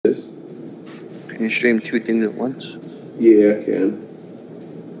Can you stream two things at once? Yeah, I can.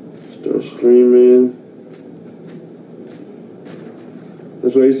 Start streaming.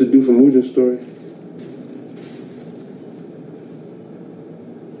 That's what I used to do for M.U.G.E.N story.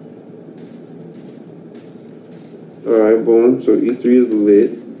 Alright, boom. So E3 is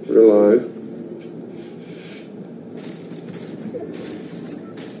lit. We're live.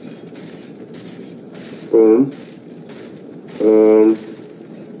 Boom.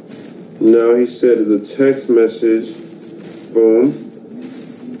 Now he said the text message. Boom.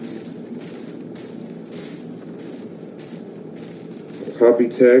 Copy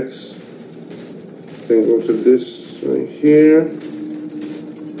text. Then go to this right here.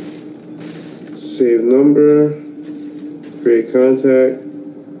 Save number. Create contact.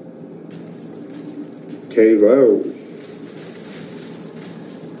 K-Vowels.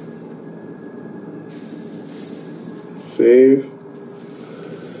 Save.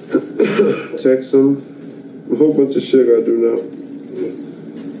 Text them. A whole bunch of shit I gotta do now.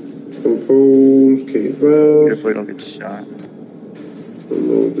 Compose. K-Vowels. Hopefully don't get shot.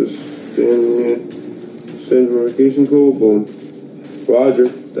 Download this thing here. Send verification code. Boom. Roger.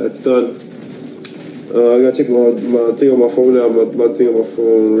 That's done. I gotta check my thing on my phone now. My thing on my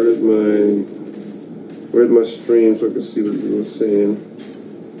phone. Where's my stream so I can see what it was saying?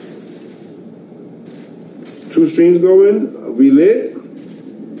 2 streams going. We lit.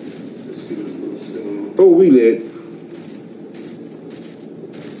 Let's see what it was saying. Oh, we lit.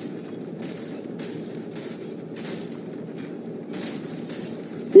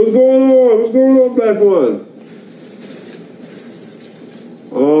 What's going on? What's going on, Black One?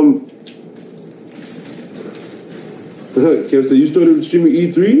 Kev said, you started streaming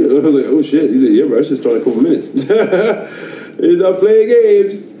E3? I was like, oh shit. He said, yeah, bro, I should start in a couple minutes. He's not playing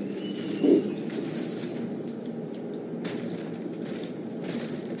games.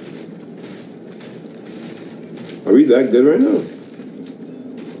 Are we that good right now?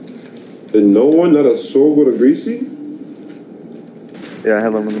 Did no one, not a soul, go to Greasy? Yeah, I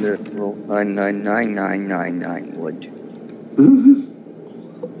have unlimited roll. 99999 wood.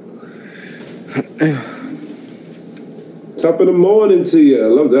 Top of the morning to you. I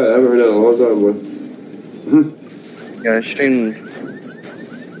love that. I haven't heard that in a long time, boy. Yeah, I streamed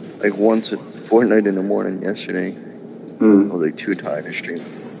like once at Fortnite in the morning yesterday. I was like too tired to stream.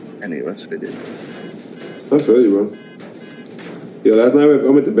 Anyway, that's what I did. I feel you, bro. Yo, last night I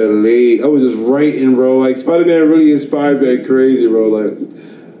went to bed late. I was just writing, bro. Like, Spider-Man really inspired me like crazy, bro. Like,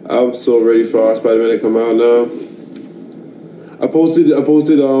 I'm so ready for our Spider-Man to come out now. I posted our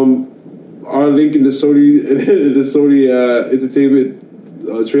link in the Sony Entertainment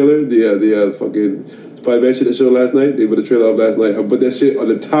trailer. The fucking Spider-Man shit that showed last night. They put a trailer up last night. I put that shit on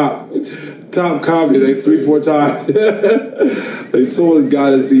the top comment like 3-4 times. Like, someone's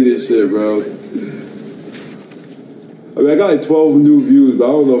gotta see this shit, bro. I mean, I got like 12 new views, but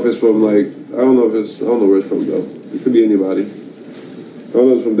I don't know if it's from like, I don't know where it's from though. It could be anybody. I don't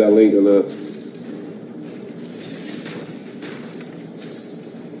know if it's from that link or not.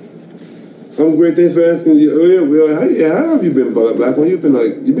 I'm great. Thanks for asking. How have you been, Black One? You've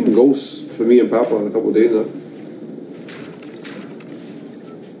been ghost for me and Papa in a couple of days now.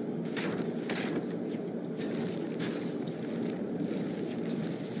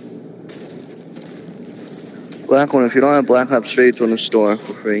 Black One, if you don't have Black Ops 3, it's on the store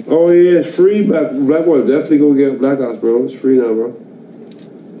for free. Oh yeah, it's free. Black One, definitely go get Black Ops, bro. It's free now, bro.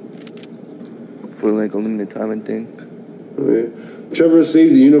 For like a limited time, I think. Oh yeah. Trevor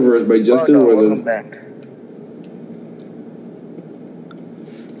Saves the Universe by Justin Roiland. Welcome back.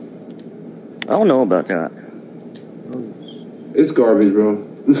 I don't know about that. It's garbage, bro.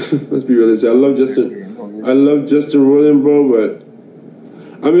 Let's be realistic. I love Justin Roiland, bro, but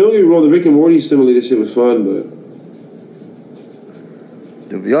I mean, don't get me wrong, the Rick and Morty simulated shit was fun, but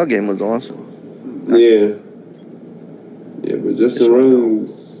the VR game was awesome. Yeah, but Justin Roiland,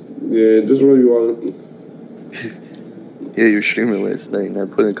 just what you want. Yeah, you were streaming last night, and I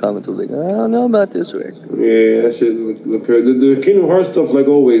put in comments, I was like, I don't know about this, Rick. Yeah, that shit look crazy. The Kingdom Hearts stuff, like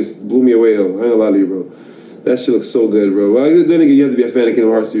always, blew me away, though. I ain't gonna lie to you, bro. That shit looks so good, bro. Well, then again, you have to be a fan of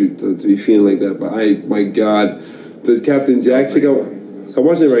Kingdom Hearts to be feeling like that, but my God. The Captain Jack, check out, I'm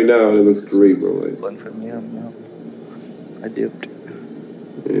watching it right now, and it looks great, bro. Like, fun for me, I dipped.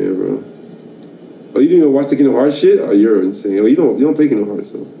 Yeah, bro. Oh, you didn't even watch the Kingdom Hearts shit? Oh, you're insane. Oh, you don't play Kingdom Hearts,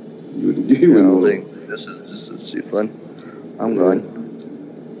 so you wouldn't know. Like, this is super fun. I'm gone.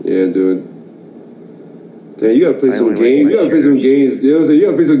 Yeah, dude. Damn, you gotta play some games. You gotta play some games. You know what I'm saying? You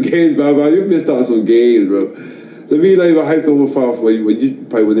gotta play some games, bro. You missed out on some games, bro. So me, not even hyped over Final Fantasy. Well, you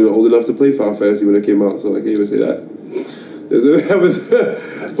probably wasn't even old enough to play Final Fantasy when it came out, so I can't even say that. That was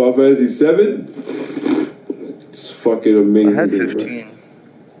Final Fantasy 7. fucking amazing. I had game, 15. bro.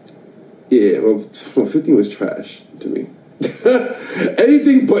 Yeah, well, 15 was trash to me.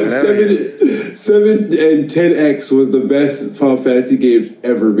 Anything but 7 and 10X was the best Final Fantasy games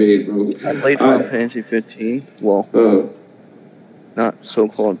ever made, bro. I played Final Fantasy 15. Well, not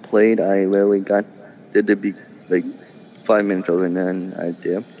so-called played. I literally did the big, like 5 minutes of it, and then I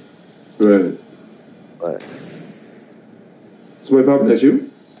dipped. Right. But somebody popping at you?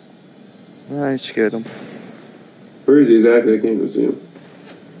 I scared him. Where is he exactly? I can't even see him.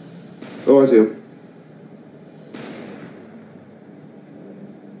 Oh, I see him.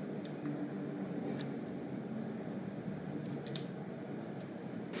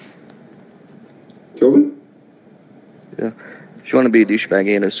 Kelvin? Yeah. If you want to be a douchebag,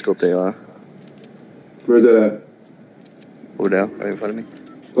 you gotta scope they are. Where's that at? Over there, right in front of me.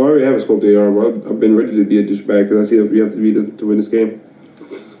 Oh, I already have a scope AR. Well, I've been ready to be a douchebag because I see that you have to be to win this game.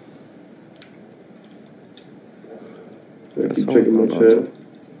 I keep checking my channel.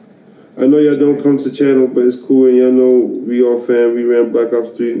 I know y'all don't come to the channel, but it's cool, and y'all know we all fam. We ran Black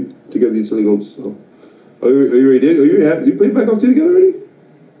Ops 3 together, these silly goats. So, are you ready? Are you happy? You played Black Ops 2 together already?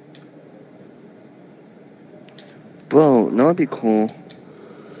 Bro, no, it'd be cool.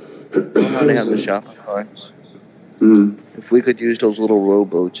 I don't know how they have the shopping carts. If we could use those little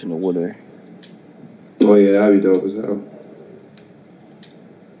rowboats in the water. Oh yeah, that'd be dope as hell.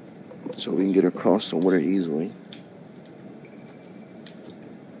 So we can get across the water easily.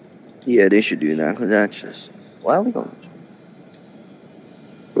 Yeah, they should do that, because that's just... Why are we going this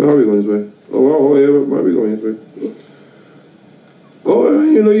way? Why are we going this way? Oh yeah, why are we going this way? Oh,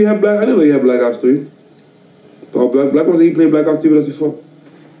 you know you have Black... I didn't know you had Black Ops 3. Oh, Black Ops 8 played Black Ops 3 with us before.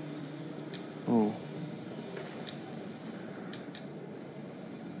 Oh.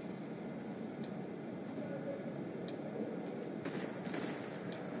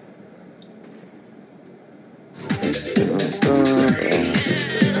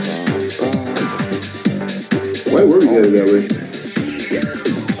 Why were we headed that way?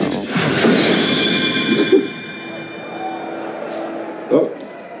 Oh.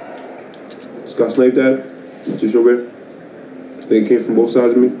 Just got sniped at. Just over there. They came from both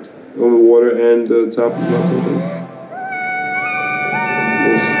sides of me. On the water and the top of the mountain.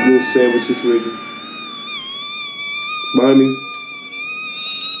 Little sandwich situation. Behind me.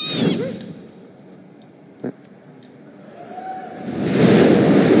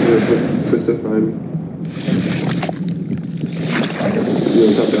 Footsteps behind me. You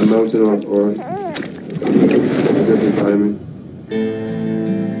on top of that mountain or definitely behind me.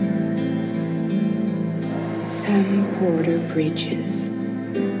 Some border breaches.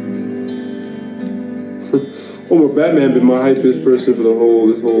 Oh, my Batman been my hypest person for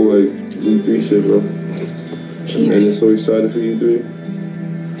this whole like E3 shit, bro. And it's so excited for E3.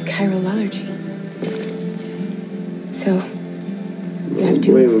 Chiral allergy. So, you have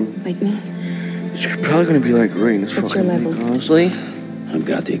tubes like me? It's probably gonna be like rain. What's your level? Week, honestly. I've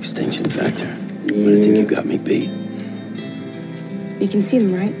got the extinction factor. But I think you got me beat. You can see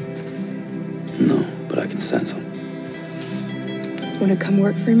them, right? No, but I can sense them. Wanna come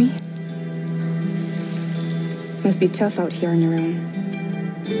work for me? Must be tough out here on your own.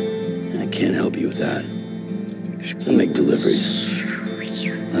 I can't help you with that. I make deliveries.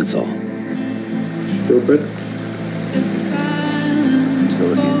 That's all. Stupid.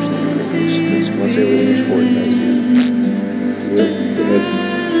 Once they release Fortnite.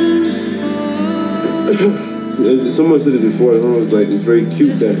 Someone said it before. Someone was like, it's very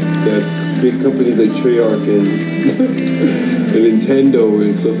cute that big companies like Treyarch and Nintendo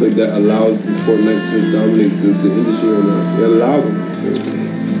and stuff like that allows Fortnite to dominate the industry or not. They allow them.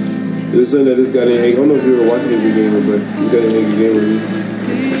 There's something that this guy didn't hang. I don't know if you were watching every gamer, but this guy didn't hang the game with me.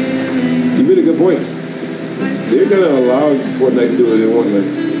 You made a good point. They're gonna allow Fortnite to do what they want, like.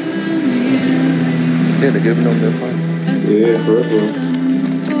 Yeah, they're giving them their fun. Yeah, for real.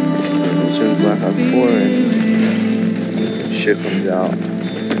 As soon as Black Ops 4 and shit comes out.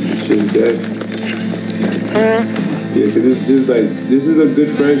 Shit's dead. Yeah, cause this is a good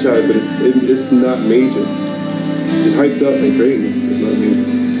franchise, but it's not major. It's hyped up and crazy. It's not major.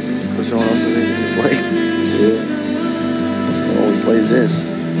 Because no one else is able to play. Yeah. No one plays this.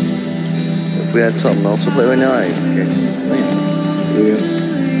 If we had something else to play right now, I can't play it. Yeah.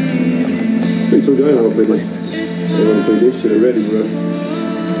 They told you I don't want to play this. I want to play this shit already, bro.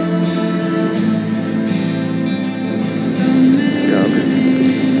 Yeah, man.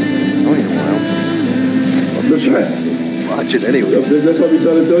 I don't even know. I'm just trying. Watch it anyway. That's what we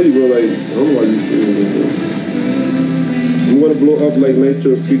trying to tell you, bro. Like, I don't know why you doing this, bro. You want to blow up like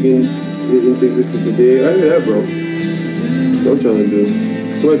Nitro speaking into existence today? I hear that, bro. That's what I'm trying to do.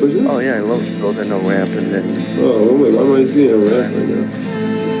 Somebody pushing us? Oh yeah, I love building a ramp and then. Oh, I'm like, why am I seeing a ramp right now?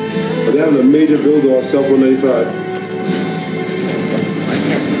 But they're having a major build off South 195. I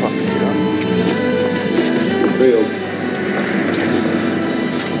can't fucking get up. Failed.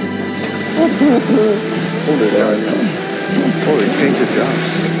 Hold it down. Oh, they changed the job.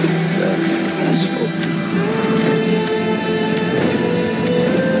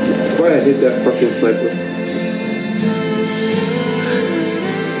 Why I hit that fucking sniper?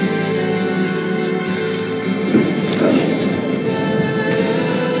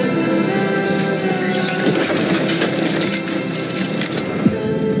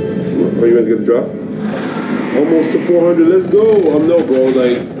 Are you ready to get the drop? Almost to 400. Let's go. No, bro.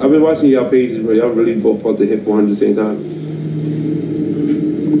 Like, I've been watching y'all pages, bro. Y'all really both about to hit 400 at the same time.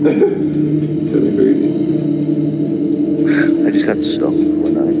 Should be crazy. I just got stuck with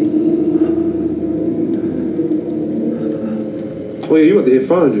 490. Oh, yeah, you about to hit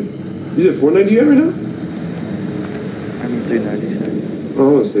 500. You said 490 yet right now? I'm 397. Oh, I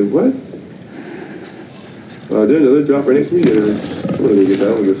want to say, what? There's another drop right next to me. I'm going to go get that.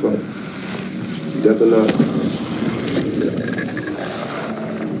 I don't give a fuck. Definitely not.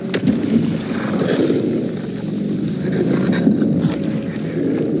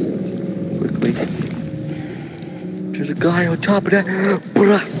 Quickly. There's a guy on top of that.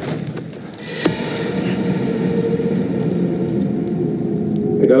 Bruh.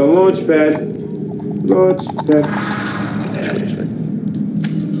 I got a launch pad. Launch pad.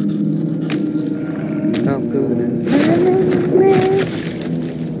 I'm good.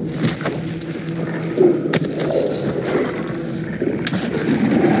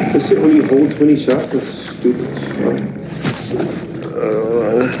 This shit only hold 20 shots? That's stupid as fuck.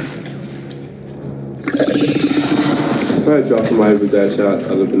 If I had dropped somebody with that shot,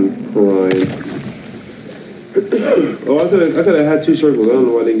 I'd have been crying. Oh, I could have had 2 circles. I don't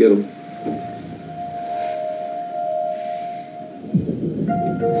know why I didn't get them.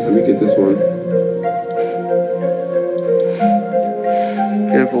 Let me get this one.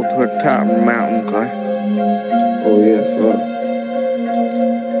 Careful toward top mountain, guy. Oh yeah, fuck.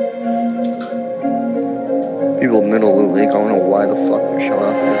 People middle of the lake, I don't know why the fuck they shot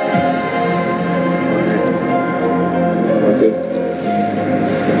up here. Okay.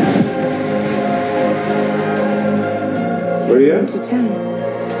 Where you at? 210.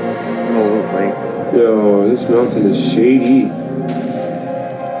 Middle of the lake. Yo, this mountain is shady.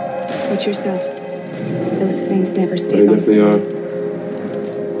 Watch yourself. Those things never stay They long. definitely are.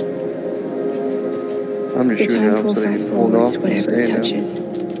 I'm just The shooting time up will so they fast can hold off forwards and whatever stay it now. touches.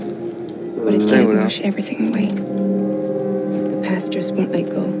 But it Stay can't with wash everything away. The past just won't let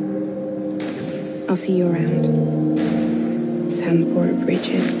go. I'll see you around. Sandport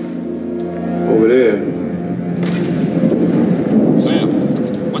Bridges. Over there. Sam,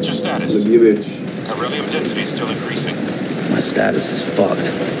 what's your status? Look, you bitch. Beryllium density is still increasing. My status is fucked.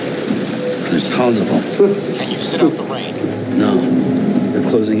 There's tons of them. Can you sit out the rain? No, they're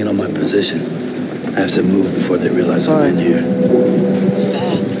closing in on my position. I have to move before they realize I'm in here.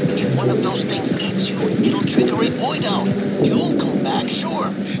 Sam, if one of those things eats you, it'll trigger a void out. You'll come back,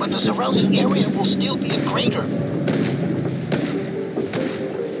 sure, but the surrounding area will still be a crater.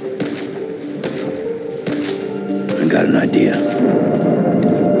 I got an idea.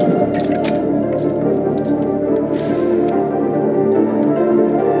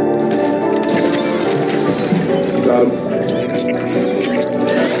 Got him.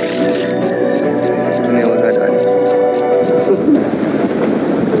 And the other guy died.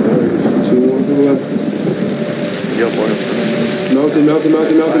 2 on the left. Yep, boy. Mountain.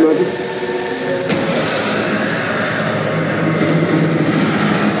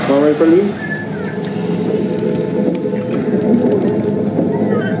 All right in front of me.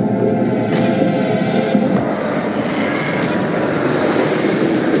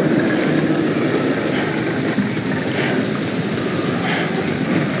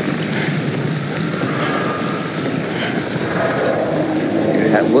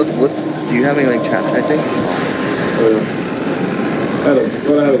 Look, do you have any like chats, I think? Oh yeah. I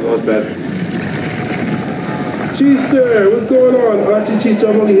had a launch pad. Cheester, what's going on? Cheester,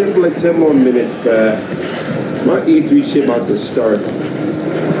 I'm only here for like 10 more minutes, man. My E3 shit about to start.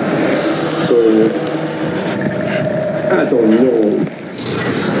 So, I don't know.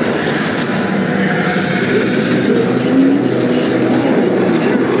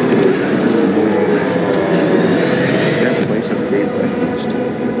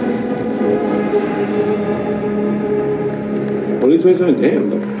 Only 27? Damn,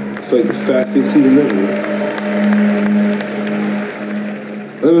 though. It's like the fastest season ever.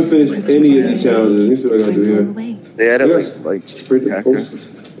 I haven't finished any of these challenges. Let me see what I gotta do here. They added Yes, like sprint the characters.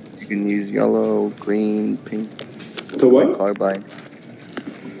 posters. You can use yellow, green, pink. To what? Carbide.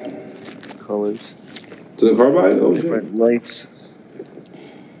 Colors. To the carbide? Oh shit. Different lights.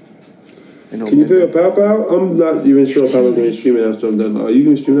 Can you play a POW? I'm not even sure if I'm going to stream it after I'm done. Are you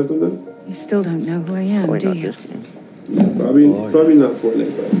going to stream after I'm done? You still don't know who I am, do you? Probably not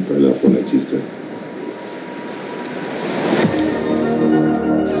Fortnite, bro. Probably not Fortnite cheese card.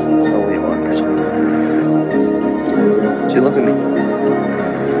 Oh, wait, one person. She look at me.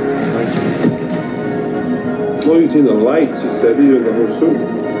 Oh, you seen the lights, you said, even the whole suit.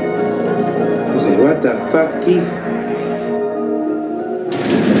 I said, what the fuck, Keith?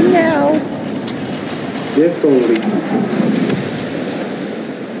 No. If only.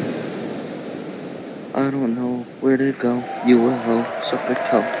 I don't know where to go. You will ho, suck a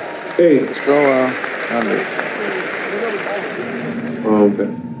toe. Hey. Let's go, yonder. Oh, okay.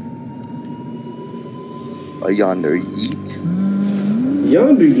 A yonder yeet.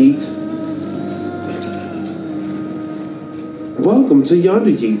 Yonder Yeet. Welcome to Yonder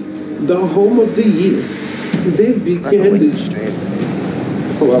Yeet, the home of the Yeetists. They began this.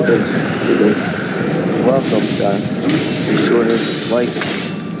 Oh, wow, thanks. Welcome, John. Be sure to like.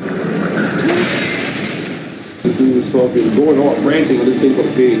 This dude was talking, going off, ranting on this thing on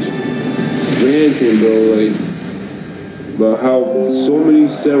the page. Ranting, bro, like, about how so many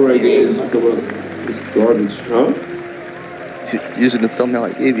samurai games have come up. It's garbage, huh? Using the thumbnail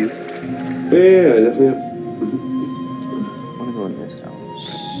I gave you. Yeah, definitely. I want to go in this house.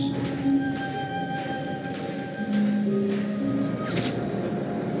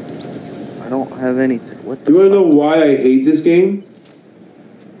 I don't have anything. What the You wanna know why I hate this game?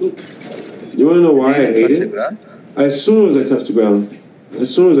 You wanna know why I hate it? As soon as I touched the ground. As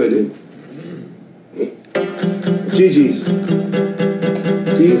soon as I did. GG's.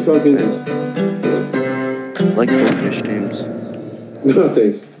 G fucking G's. Like Dorfish James. No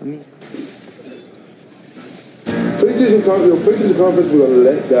thanks. PlayStation conference was a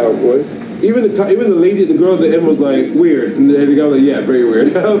letdown, boy. Even the lady, the girl at the end was like, weird. And the guy was like, yeah, very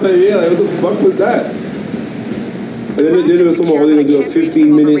weird. I was like, yeah, like, what the fuck was that? And then it was talking about they're gonna do a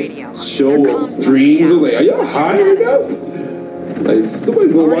 15-minute show of dreams. I was like, are y'all high right now? Like,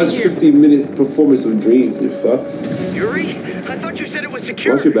 nobody's gonna watch 15-minute performance of dreams, you fucks. Yuri, I thought you said it was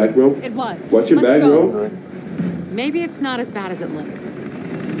secure. Watch your back, bro. It was. Watch your back, bro. Maybe it's not as bad as it looks.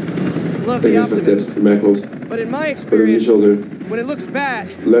 Love the optimism. Your back close. But in my Put it on your experience, shoulder. when it looks bad,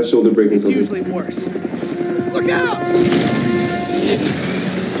 Left shoulder breaking it's something. usually worse. Look out!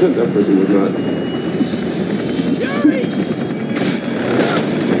 That person was not. Yuri!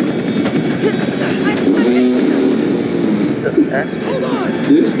 Hold on!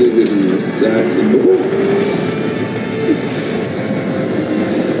 This nigga is an assassin.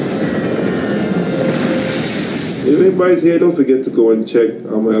 If anybody's here, don't forget to go and check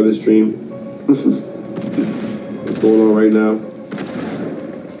out my other stream. What's going on right now?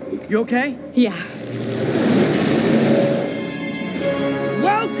 You okay? Yeah.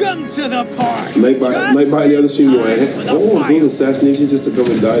 Welcome to the party! Might buy the other stream going. Oh, those assassinations just to come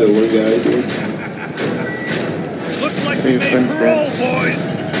and die to one guy. Looks like Hey, we made parole, boys!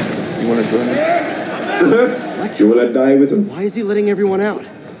 You want to join us? You wanna die with him? Why is he letting everyone out?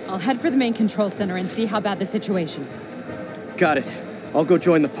 I'll head for the main control center and see how bad the situation is. Got it. I'll go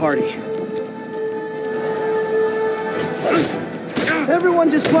join the party. Everyone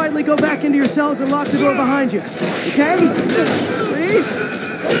just quietly go back into your cells and lock the door behind you. Okay? Please?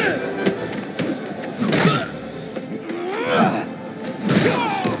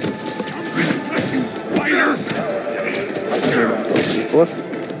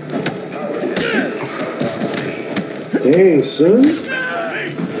 Dang, son.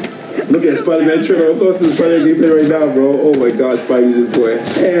 Look at Spider-Man trailer. I'm going to the Spider-Man gameplay right now, bro. Oh my god, Spidey, this boy.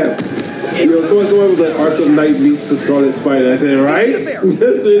 Damn. Yo, someone was like Arkham Knight meets the Scarlet Spider. I said, right?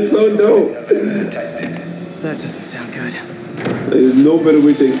 This is so dope. That doesn't sound good. There's no better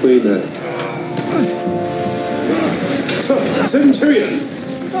way to explain that. Centurion!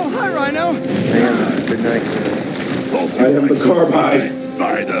 Oh, hi, Rhino. Good night. I am the carbide.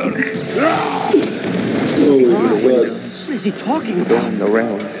 Oh, What is he talking about? Going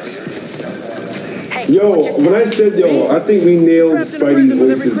around. yo, when I said, yo, I think we nailed Spidey's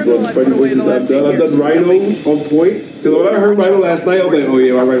voices, bro. Spidey voices I've done Rhino on point. Because when I heard Rhino last night, I was like, oh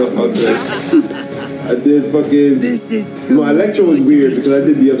yeah, my Rhino sounds good. I did fucking... My Electro was weird because I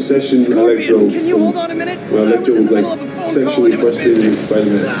did the Obsession Electro. Can you hold on a minute? My Electro was like sexually frustrated with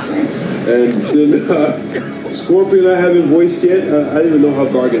Spider-Man. And then Scorpion I haven't voiced yet. I didn't even know how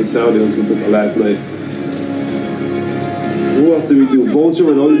Gargan sounded until last night. Who else did we do?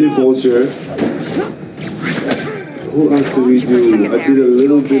 Vulture, and only did Vulture. Who else did we do? I did a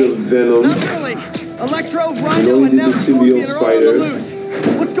little bit of Venom. Not really. Electro, I Rhino, know we and did now the symbiote Scorpion are all on the spider. loose.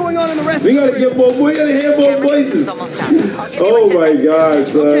 What's going on in the rest We of gotta the get more. We gotta hear more voices. Oh my god,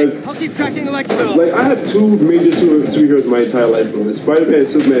 son! Okay, I'll keep tracking Electro. Like I had two major superheroes my entire life, bro. Spider-Man and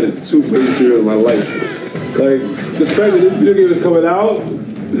Superman is two major superheroes in my life. Like the fact that this video game is coming out,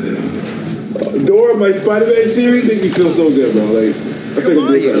 Dora, my Spider-Man series, make me feel so good, bro. Like I feel like I'm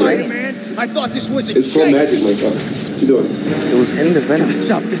doing something right. Man, I thought this was a It's called magic, my God. What you doing? It was in the vending machine.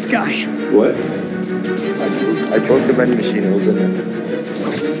 Stop this guy. What? I broke the vending machine. It was in there.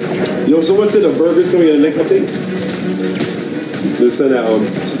 Yo, so what's in the burgers coming in the next update? This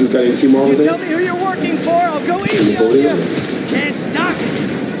guy named T-Mar was Tell saying? me who you're working for. I'll go easy on you. Can't stop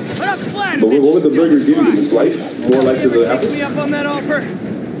it. But I'm flat. But what would the burger give you? Just life? More life than the apple? Pick me up on that offer.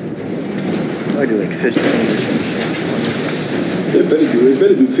 I do like fish. It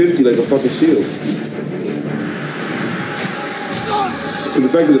better do 50 like a fucking shield. And the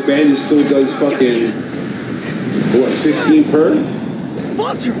fact that the bandit still does fucking, what, 15 per?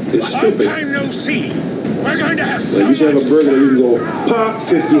 It's stupid. Time no see. We're going to have Like, we should have a burger that we can go pop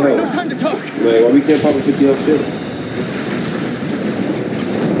 50 health. Time to talk. Like, why we can't pop a 50 health shit?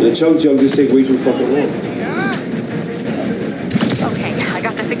 And the chug just take way too fucking long. Okay, I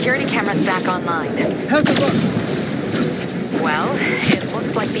got the security cameras back online. How's it look? Well, it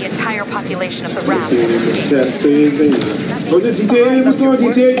looks like the entire population of the RAF has escaped. Say anything. Oh, the GTA, what's going on,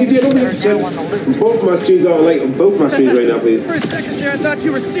 GTA? GTA, don't forget to check both my streams on, like, both my streams right now, please. For a second there, I thought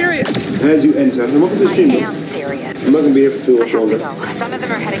you were serious. How'd you enter? I'm welcome to the stream. I am serious. I'm not gonna be here for too I have to long. go. Some of them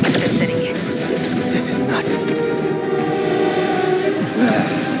are heading into the city. This is nuts.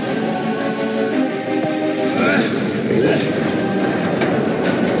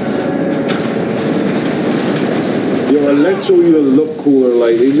 Yo, Electro even look cooler.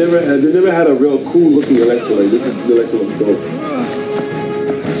 Like they never had a real cool looking Electro. Like this is the Electro look dope.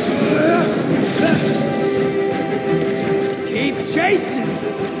 Keep chasing.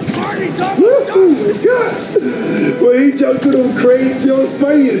 Party's almost Oh my god! When he jumped through them crates, yo,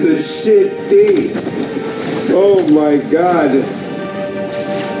 Spidey is the shit thing. Oh my god!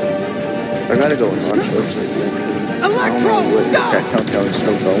 I gotta go and watch those. Electro, stop! That countdown is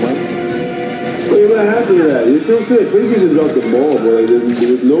still going. Wait, what happened to that? It's so sick. PlayStation dropped the ball, bro. Like, there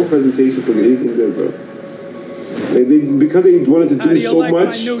was no presentation for anything good, bro. Like, because they wanted to do so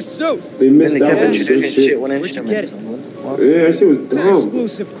much, they missed out on this shit. Where'd you get it? Yeah, that shit was It's an dumb.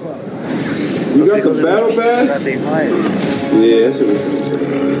 exclusive club. You got the battle pass? They hired. Yeah, that shit was dumb.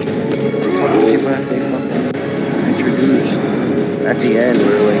 Introduced at the end,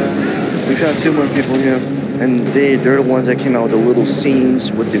 we're like, we found 2 more people here, and they're the ones that came out with the little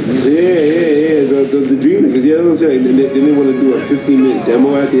scenes with the music. Yeah. The dream niggas. Yeah, that's what I'm saying. Then they want to do a 15-minute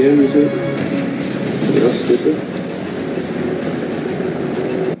demo at the end and shit. Yeah, that's stupid.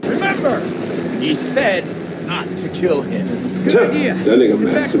 Remember, he said not to kill him. Good idea. That nigga In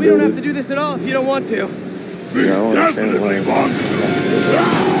fact, master we don't have to building. do this at all if you don't want to. I don't understand why.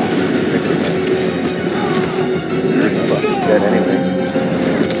 Fucking dead anyway.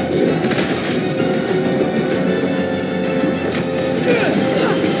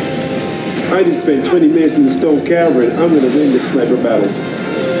 I just spent 20 minutes in the Stone Cavern. I'm gonna win this sniper battle.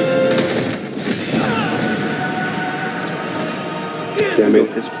 Damn it.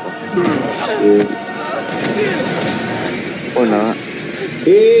 Yeah. Or not.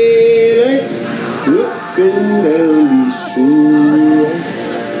 Hey, looking down the shore.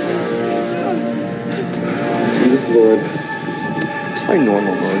 Jesus Lord. It's my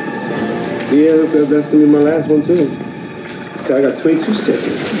normal mode. Yeah, that's gonna be my last one too. Okay, I got 22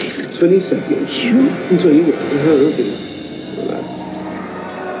 seconds. 20 seconds. 21. Okay. Relax.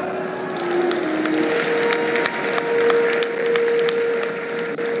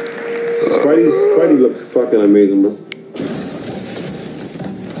 Spidey looks fucking amazing, bro.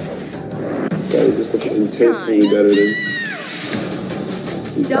 Spidey just looks intensely better than.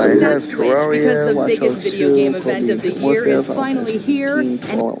 Don't next week because the biggest video game event of the year is finally here, and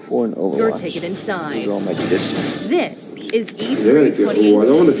your ticket inside. This is E3 2018. I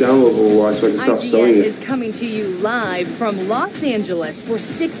don't want to download Overwatch so I can stop selling IGN it. is coming to you live from Los Angeles for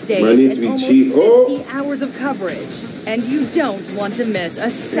 6 days I need to and be almost cheap. 50 hours of coverage. And you don't want to miss a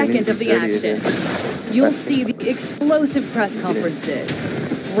second of the action. You'll see the explosive press conferences,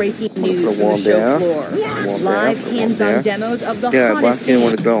 breaking news from the show floor, live hands-on demos of the hottest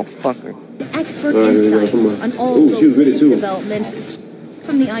games, expert insight on all the latest developments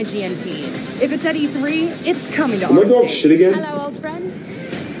from the IGN team. If it's at E3, it's coming to our dog stage. shit again? Hello, old friend.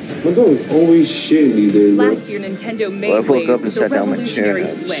 My dog is always shitting these days, bro. Last year, Nintendo made waves with the revolutionary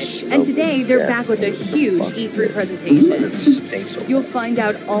Switch, and today they're back with a huge E3 presentation. You'll find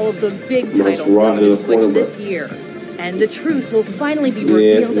out all of the big titles coming to Switch this year, and the truth will finally be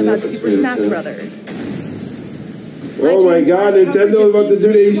revealed about Super Smash Brothers. Oh my God, Nintendo's about to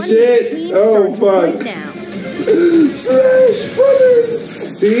do their shit! Oh fuck! Smash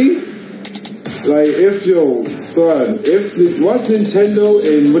Brothers! See? Like, if watch Nintendo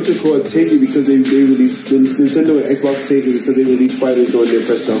and take it because they released, Nintendo and Xbox take it because they released fighters during their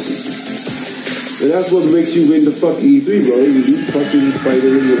press conference. And that's what makes you win the fucking E3, bro. You release fucking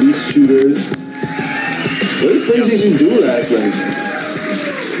fighters, release shooters. What did PlayStation do last night?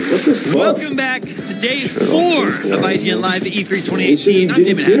 What the fuck? Welcome back to day 4 of IGN Live, the E3 2018. I'm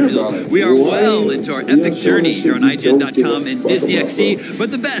David Hatfield. We are well into our epic journey here on IGN.com and Disney XD,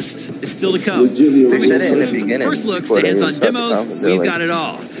 but the best is still to come. From exclusive first looks to hands-on demos, we've got it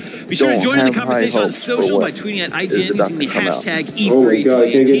all. Be sure to join in the conversation on social by tweeting at IGN using the hashtag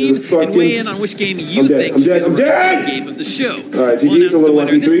E32018 and weigh in on which game you think is the game of the show. We'll announce the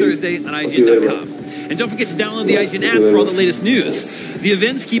winner this Thursday on IGN.com. And don't forget to download the IGN app for all the latest news. The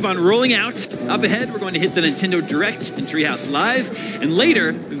events keep on rolling out. Up ahead, we're going to hit the Nintendo Direct and Treehouse Live. And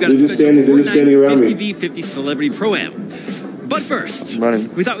later, we've got a special Fortnite 50v50 Celebrity Pro-Am. But first,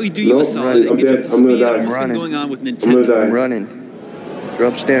 we thought we'd do you a solid and get you up to speed on what's been going on with Nintendo. I'm running. You're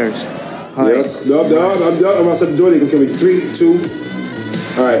upstairs. Hi. Yep. No, I'm done. I'm outside the door. They can kill me. 3, 2.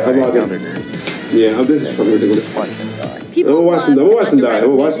 All right, I'm out there. Yeah, this is fucking ridiculous. I'm gonna watch them die. I'm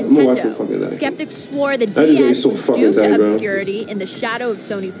gonna watch them fucking die. Skeptics swore the DS was doomed to obscurity in the shadow of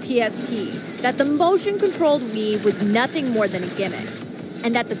Sony's PSP, that the motion-controlled Wii was nothing more than a gimmick,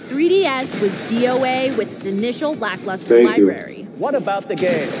 and that the 3DS was DOA with its initial lackluster library. What about the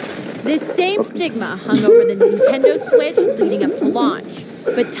game? This same stigma hung over the Nintendo Switch leading up to launch.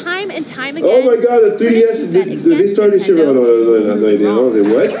 But time and time again, oh my God, the 3DS, they started this shit. No,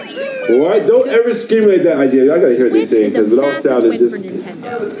 what? What? Don't ever scream like that, IGN. I gotta hear this thing, because without sound, it's just...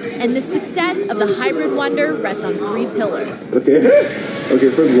 And the success of the hybrid wonder rests on 3 pillars. Okay,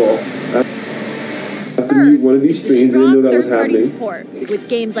 first of all, I have to mute one of these streams. I didn't know that was happening. Support, with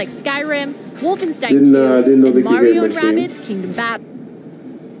games like Skyrim, Wolfenstein 2, didn't know and they could hear Mario my and stream. Rabbids Kingdom Battle.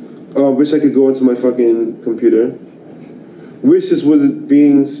 Oh, wish I could go into my fucking computer. Wish this wasn't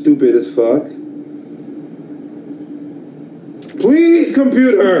being stupid as fuck. Please,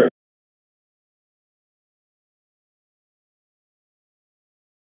 computer!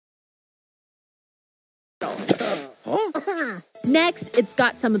 Next, it's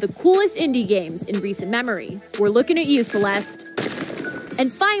got some of the coolest indie games in recent memory. We're looking at you, Celeste.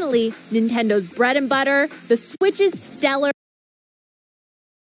 And finally, Nintendo's bread and butter, the Switch's stellar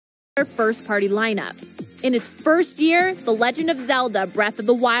first-party lineup. In its first year, The Legend of Zelda Breath of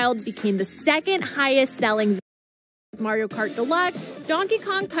the Wild became the second highest-selling Mario Kart Deluxe, Donkey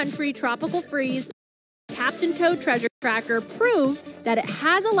Kong Country Tropical Freeze, Captain Toad Treasure Tracker prove that it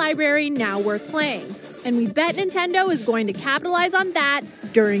has a library now worth playing. And we bet Nintendo is going to capitalize on that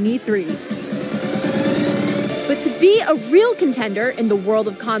during E3. But to be a real contender in the world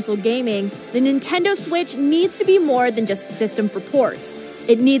of console gaming, the Nintendo Switch needs to be more than just a system for ports.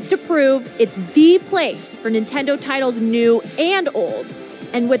 It needs to prove it's the place for Nintendo titles new and old.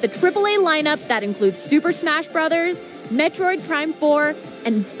 And with a AAA lineup that includes Super Smash Bros., Metroid Prime 4,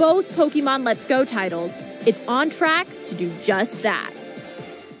 and both Pokemon Let's Go titles, it's on track to do just that.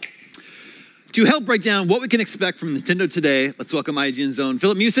 To help break down what we can expect from Nintendo today, let's welcome IGN's own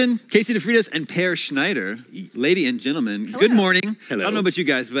Philip M.U.G.E.N, Casey DeFreitas, and Per Schneider. Lady and gentlemen, hello. Good morning. Hello. I don't know about you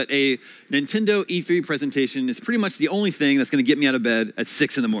guys, but a Nintendo E3 presentation is pretty much the only thing that's going to get me out of bed at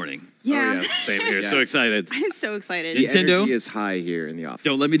 6 in the morning. Yeah. Oh, yeah, same here. So excited. I'm so excited. The Nintendo energy is high here in the office.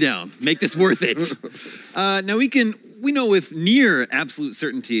 Don't let me down. Make this worth it. Now we know with near absolute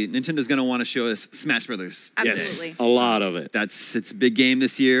certainty, Nintendo's going to want to show us Smash Brothers. Absolutely. Yes, a lot of it. It's a big game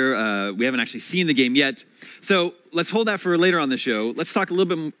this year. We haven't actually seen the game yet. So let's hold that for later on the show. Let's talk a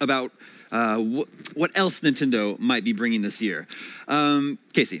little bit about what else Nintendo might be bringing this year.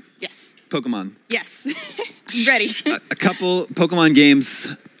 Casey. Yes. Pokemon. Yes. I'm ready. A couple Pokemon games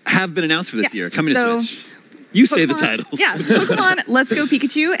have been announced for this year, coming to Switch. You say the titles. Yeah, Pokemon Let's Go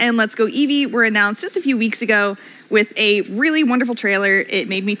Pikachu and Let's Go Eevee were announced just a few weeks ago with a really wonderful trailer. It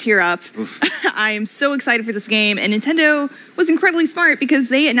made me tear up. I am so excited for this game, and Nintendo was incredibly smart because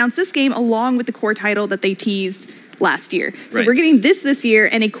they announced this game along with the core title that they teased last year. So we're getting this year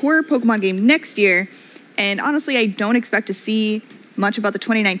and a core Pokemon game next year, and honestly, I don't expect to see much about the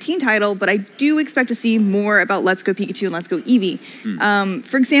 2019 title, but I do expect to see more about Let's Go Pikachu and Let's Go Eevee.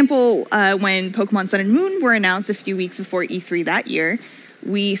 For example, when Pokemon Sun and Moon were announced a few weeks before E3 that year,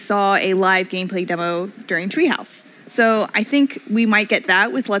 we saw a live gameplay demo during Treehouse. So I think we might get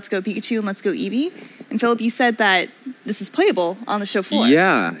that with Let's Go Pikachu and Let's Go Eevee. And Philip, you said that this is playable on the show floor.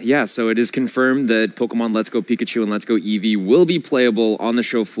 Yeah. So it is confirmed that Pokemon Let's Go Pikachu and Let's Go Eevee will be playable on the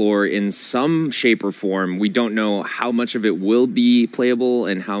show floor in some shape or form. We don't know how much of it will be playable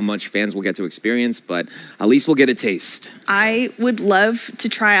and how much fans will get to experience, but at least we'll get a taste. I would love to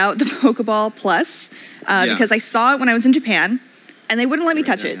try out the Pokeball Plus because I saw it when I was in Japan. And they wouldn't let me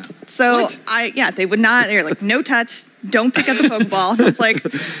touch it. So they would not. They're like, no touch, don't pick up the Pokeball. And it's like,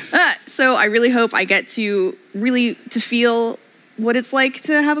 so I really hope I get to feel what it's like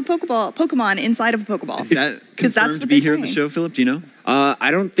to have a Pokemon inside of a Pokeball. Is that confirmed to be here at the show, Philip? Do you know?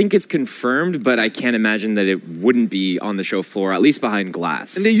 I don't think it's confirmed, but I can't imagine that it wouldn't be on the show floor, at least behind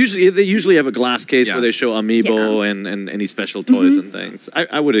glass. And they usually have a glass case where they show Amiibo and any special toys and things.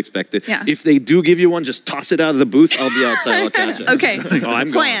 I would expect it. Yeah. If they do give you one, just toss it out of the booth. I'll be outside. I'll catch it. Okay.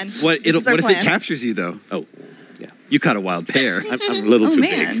 I'm plan. gone. What if it captures you though? Oh, yeah. You caught a wild pair. I'm a little too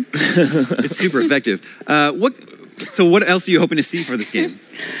big. It's super effective. So what else are you hoping to see for this game?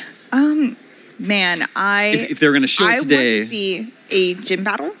 Man, if they're going to show it today, I want to see a gym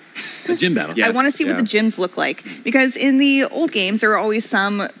battle. A gym battle. I want to see what the gyms look like, because in the old games there were always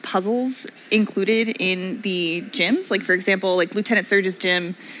some puzzles included in the gyms. Like for example, like Lieutenant Surge's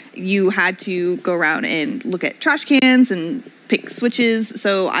gym, you had to go around and look at trash cans and pick switches.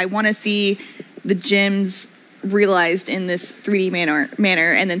 So I want to see the gyms realized in this 3D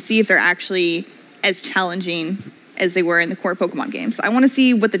manner, and then see if they're actually as challenging as they were in the core Pokemon games. I want to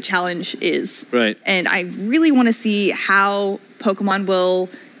see what the challenge is. Right. And I really want to see how Pokemon will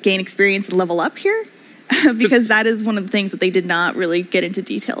gain experience and level up here, because that is one of the things that they did not really get into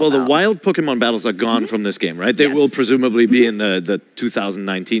detail about. The wild Pokemon battles are gone from this game, right? They will presumably be in the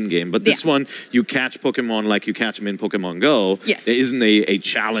 2019 game. But this one, you catch Pokemon like you catch them in Pokemon Go. Yes. There isn't a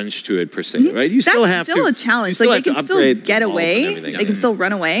challenge to it per se, right? You still have still to. a challenge. You Like they can still get away. They can still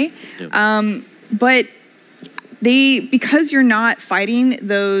run away. Yeah. But because you're not fighting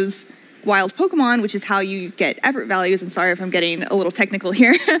those wild Pokemon, which is how you get effort values. I'm sorry if I'm getting a little technical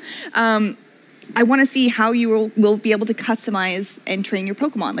here. I want to see how you will be able to customize and train your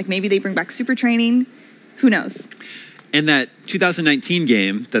Pokemon. Like maybe they bring back super training. Who knows? And that 2019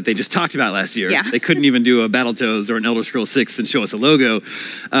 game that they just talked about last year, they couldn't even do a Battletoads or an Elder Scrolls 6 and show us a logo.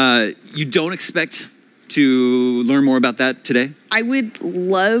 You don't expect to learn more about that today? I would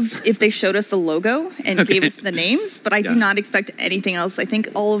love if they showed us the logo and gave us the names, but I do not expect anything else. I think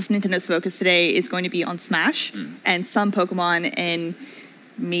all of Nintendo's focus today is going to be on Smash and some Pokemon and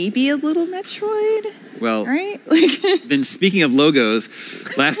maybe a little Metroid. Well, right? Then speaking of logos,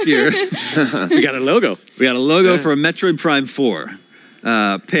 last year we got a logo. We got a logo for a Metroid Prime 4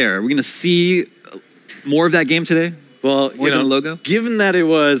 pair. We're going to see more of that game today? Well, More than a logo? Given that it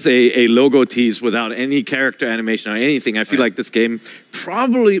was a logo tease without any character animation or anything, I feel like this game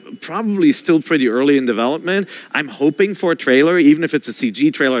probably still pretty early in development. I'm hoping for a trailer, even if it's a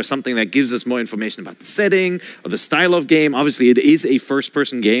CG trailer or something that gives us more information about the setting or the style of game. Obviously, it is a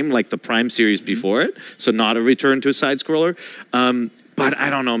first-person game like the Prime series before it, so not a return to a side-scroller. But I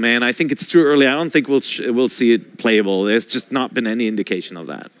don't know, man. I think it's too early. I don't think we'll see it playable. There's just not been any indication of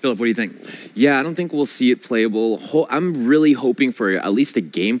that. Philip, what do you think? Yeah, I don't think we'll see it playable. I'm really hoping for at least a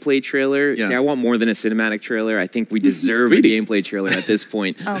gameplay trailer. Yeah. See, I want more than a cinematic trailer. I think we deserve a gameplay trailer at this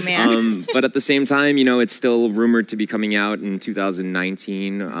point. Oh, man. But at the same time, you know, it's still rumored to be coming out in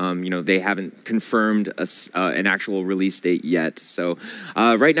 2019. You know, they haven't confirmed an actual release date yet. So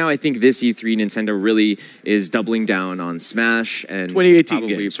right now, I think this E3 Nintendo really is doubling down on Smash and 2018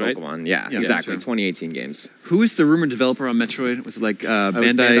 games, Pokemon. Right? Yeah, exactly. Sure. 2018 games. Who is the rumored developer on Metroid? Was it like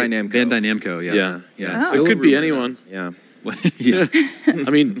Bandai Namco? Bandai Namco, yeah. Oh. It could be anyone. Yeah. Yeah. I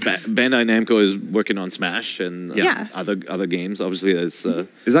mean, Bandai Namco is working on Smash and other games. Obviously, is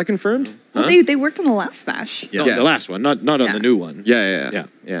that confirmed? Well, they worked on the last Smash. No, the last one, not on the new one. Yeah.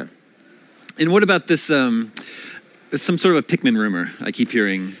 And what about this? There's some sort of a Pikmin rumor I keep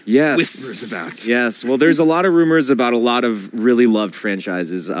hearing whispers about. Yes, well, there's a lot of rumors about a lot of really loved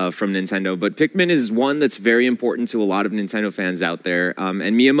franchises from Nintendo, but Pikmin is one that's very important to a lot of Nintendo fans out there.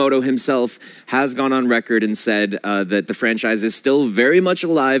 And Miyamoto himself has gone on record and said that the franchise is still very much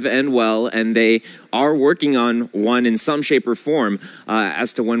alive and well, and they are working on one in some shape or form.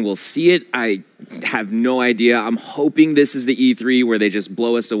 As to when we'll see it, I have no idea. I'm hoping this is the E3 where they just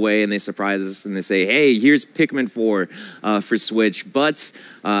blow us away and they surprise us and they say, hey, here's Pikmin 4 for Switch. But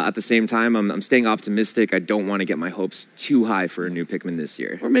at the same time, I'm staying optimistic. I don't want to get my hopes too high for a new Pikmin this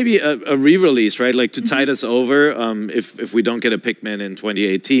year. Or maybe a re-release, right? Like to tide us over. If we don't get a Pikmin in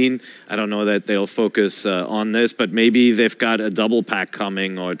 2018, I don't know that they'll focus on this, but maybe they've got a double pack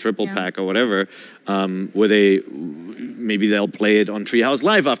coming or a triple pack or whatever, where maybe they'll play it on Treehouse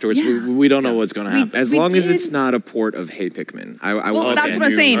Live afterwards. We don't know what's going to happen. As long as it's not a port of Hey Pikmin. Well, that's what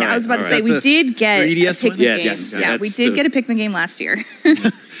I'm saying. I was about to say, we did get a Pikmin game. Yes. Yeah, we did get a Pikmin game last year.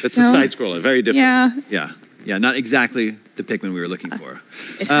 That's a side-scroller, very different. Yeah, not exactly the Pikmin we were looking for.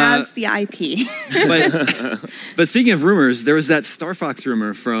 It has the IP. But speaking of rumors, there was that Star Fox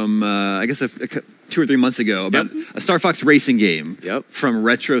rumor from, I guess, 2 or 3 months ago about a Star Fox racing game from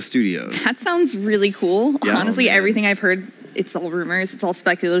Retro Studios. That sounds really cool. Honestly, everything I've heard, it's all rumors, it's all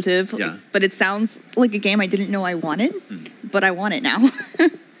speculative. But it sounds like a game I didn't know I wanted, but I want it now.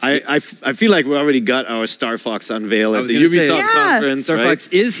 I feel like we already got our Star Fox unveil at the Ubisoft conference. Star Fox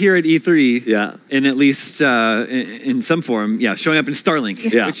is here at E3. In at least in some form. Showing up in Starlink.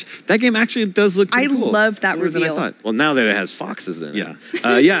 Which that game actually does look pretty cool. I love that reveal. Than I thought. Well, now that it has foxes in it.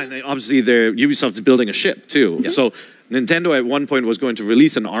 And obviously Ubisoft's building a ship too. So Nintendo at one point was going to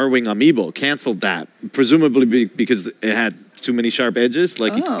release an R-Wing amiibo, canceled that, presumably because it had too many sharp edges,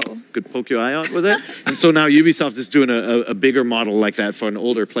 like you could poke your eye out with it. And so now Ubisoft is doing a bigger model like that for an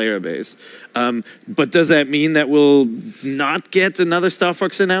older player base. But does that mean that we'll not get another Star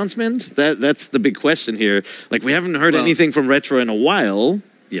Fox announcement? That's the big question here. Like, we haven't heard anything from Retro in a while.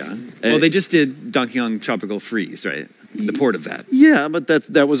 Well, they just did Donkey Kong Tropical Freeze, right? The port of that. Yeah, but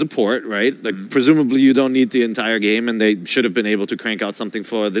that was a port, right? Like, presumably you don't need the entire game, and they should have been able to crank out something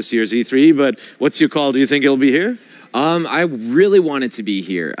for this year's E3. But what's your call? Do you think it'll be here? I really want it to be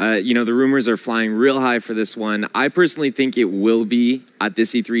here. You know, the rumors are flying real high for this one. I personally think it will be at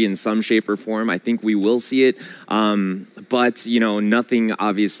this E3 in some shape or form. I think we will see it. But, you know, nothing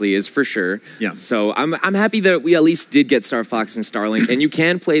obviously is for sure. So I'm happy that we at least did get Star Fox and Starlink. And you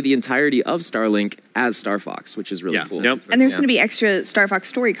can play the entirety of Starlink as Star Fox, which is really cool. And there's going to be extra Star Fox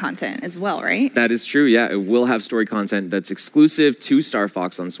story content as well, right? That is true, yeah. It will have story content that's exclusive to Star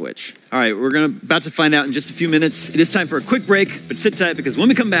Fox on Switch. All right, we're about to find out in just a few minutes. It is time for a quick break, but sit tight because when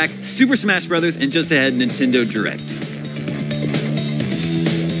we come back, Super Smash Bros. And just ahead, Nintendo Direct.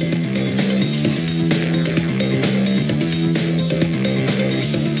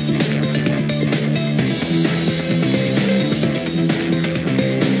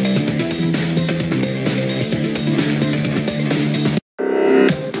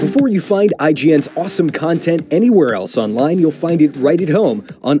 Before you find IGN's awesome content anywhere else online, you'll find it right at home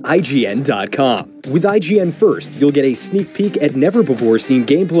on IGN.com. With IGN First, you'll get a sneak peek at never-before-seen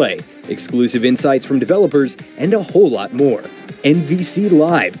gameplay, exclusive insights from developers, and a whole lot more. NVC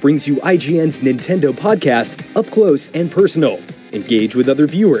Live brings you IGN's Nintendo podcast up close and personal. Engage with other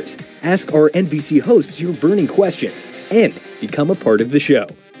viewers, ask our NVC hosts your burning questions, and become a part of the show.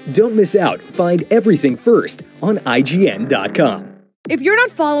 Don't miss out. Find everything first on IGN.com. If you're not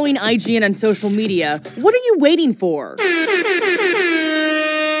following IGN on social media, what are you waiting for?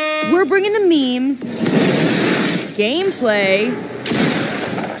 We're bringing the memes, gameplay,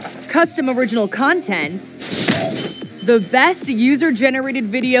 custom original content, the best user-generated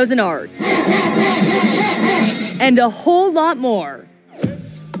videos and art, and a whole lot more.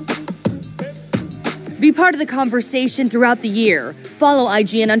 Be part of the conversation throughout the year. Follow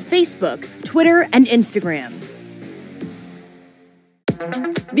IGN on Facebook, Twitter, and Instagram.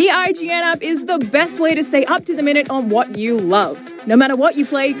 The IGN app is the best way to stay up to the minute on what you love. No matter what you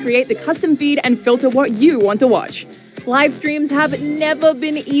play, create the custom feed and filter what you want to watch. Live streams have never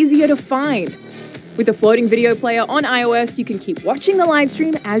been easier to find. With the floating video player on iOS, you can keep watching the live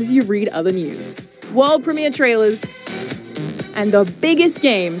stream as you read other news. World premiere trailers, and the biggest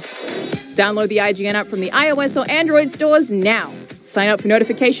games. Download the IGN app from the iOS or Android stores now. Sign up for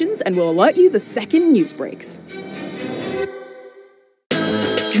notifications and we'll alert you the second news breaks.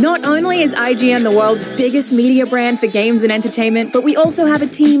 Not only is IGN the world's biggest media brand for games and entertainment, but we also have a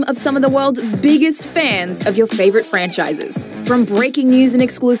team of some of the world's biggest fans of your favorite franchises. From breaking news and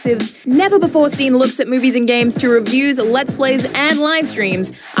exclusives, never-before-seen looks at movies and games, to reviews, let's plays, and live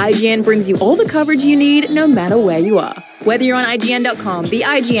streams, IGN brings you all the coverage you need, no matter where you are. Whether you're on IGN.com, the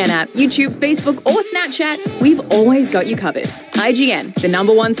IGN app, YouTube, Facebook, or Snapchat, we've always got you covered. IGN, the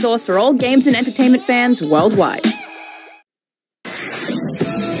 #1 source for all games and entertainment fans worldwide.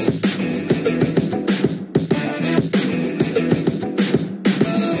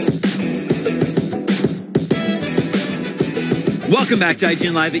 Welcome back to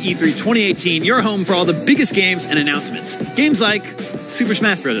IGN Live at E3 2018, your home for all the biggest games and announcements. Games like Super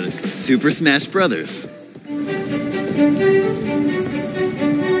Smash Brothers. Super Smash Brothers.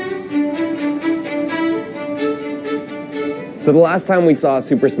 So the last time we saw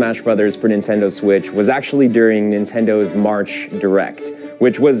Super Smash Bros. For Nintendo Switch was actually during Nintendo's March Direct,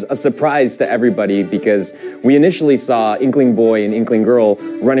 which was a surprise to everybody because we initially saw Inkling Boy and Inkling Girl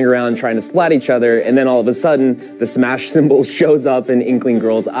running around trying to splat each other, and then all of a sudden the Smash symbol shows up in Inkling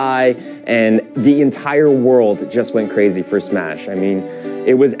Girl's eye, and the entire world just went crazy for Smash. I mean,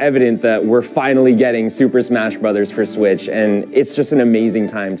 it was evident that we're finally getting Super Smash Bros. For Switch, and it's just an amazing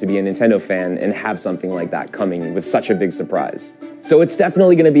time to be a Nintendo fan and have something like that coming with such a big surprise. So it's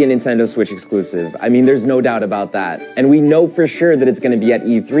definitely going to be a Nintendo Switch exclusive. I mean, there's no doubt about that. And we know for sure that it's going to be at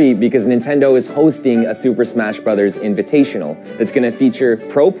E3 because Nintendo is hosting a Super Smash Bros. Invitational that's going to feature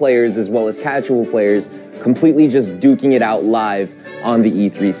pro players as well as casual players completely just duking it out live on the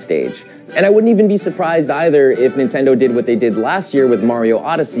E3 stage. And I wouldn't even be surprised either if Nintendo did what they did last year with Mario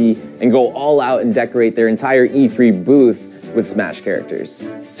Odyssey and go all out and decorate their entire E3 booth with Smash characters.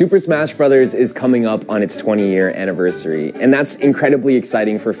 Super Smash Bros. Is coming up on its 20-year anniversary, and that's incredibly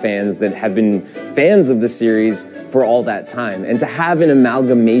exciting for fans that have been fans of the series for all that time. And to have an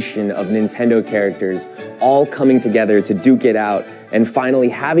amalgamation of Nintendo characters all coming together to duke it out and finally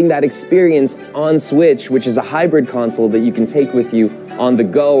having that experience on Switch, which is a hybrid console that you can take with you on the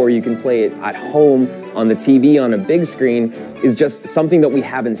go or you can play it at home on the TV on a big screen, is just something that we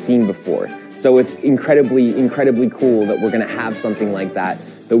haven't seen before. So it's incredibly, incredibly cool that we're going to have something like that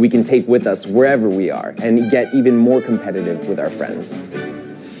that we can take with us wherever we are and get even more competitive with our friends.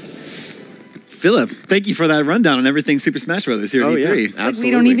 Philip, thank you for that rundown on everything Super Smash Bros. Here at E3. Yeah, absolutely.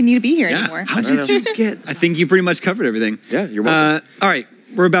 We don't even need to be here anymore. How did you get? I think you pretty much covered everything. Yeah, you're welcome. All right,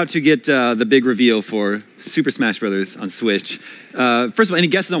 we're about to get the big reveal for Super Smash Bros. On Switch. First of all, any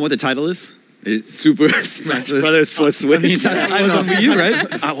guesses on what the title is? It's Super Smash Brothers for Switch. I was on Wii U, right?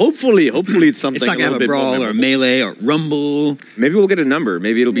 Hopefully it's something. It's not gonna have a brawl or a melee or rumble. Maybe we'll get a number.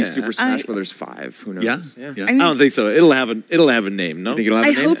 Maybe it'll be Super Smash Brothers 5. Who knows? Yeah. I don't think so. It'll have a name. No, you think it'll have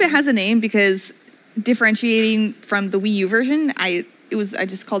a name? I hope it has a name because differentiating from the Wii U version, I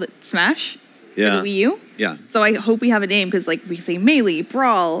just called it Smash for the Wii U. Yeah. So I hope we have a name because like we say Melee,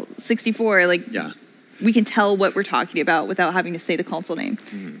 Brawl, 64, like we can tell what we're talking about without having to say the console name.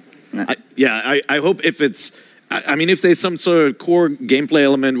 I hope if it's, I mean, if there's some sort of core gameplay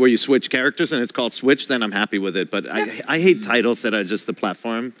element where you switch characters and it's called Switch, then I'm happy with it. But I hate titles that are just the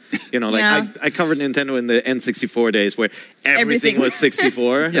platform. You know, like I covered Nintendo in the N64 days where everything was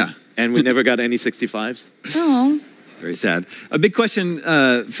 64. And we never got any 65s. Oh. Very sad. A big question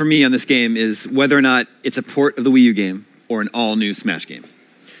for me on this game is whether or not it's a port of the Wii U game or an all-new Smash game.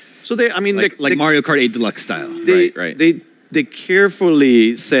 So they, I mean, like Mario Kart 8 Deluxe style. Right. They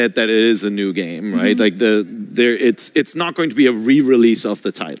carefully said that it is a new game, right? Like it's not going to be a re-release of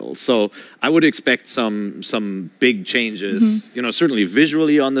the title. So I would expect some big changes. You know, certainly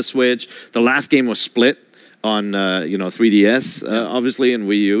visually on the Switch. The last game was split on 3DS, obviously, and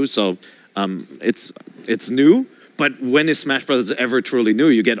Wii U. So it's new. But when is Smash Brothers ever truly new?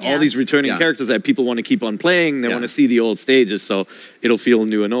 You get all these returning characters that people want to keep on playing. They want to see the old stages, so it'll feel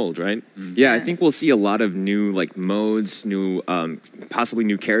new and old, right? Yeah, I think we'll see a lot of new modes, new possibly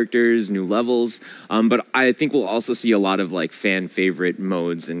new characters, new levels. But I think we'll also see a lot of fan favorite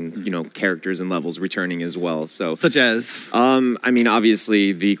modes and characters and levels returning as well. So such as I mean,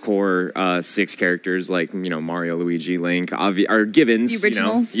 obviously the core 6 characters like Mario, Luigi, Link are givens. The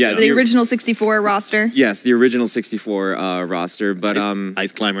originals, yeah, the original 64 roster. Yes, the original 64 roster, but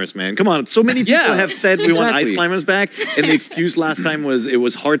Ice Climbers, man, come on! So many people have said we want Ice Climbers back, and the excuse last time was it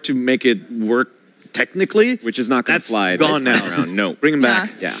was hard to make it work technically, which is not going to fly. Gone now. No, bring them back.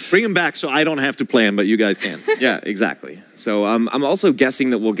 Yeah, bring them back so I don't have to play them, but you guys can. Yeah, exactly. So I'm also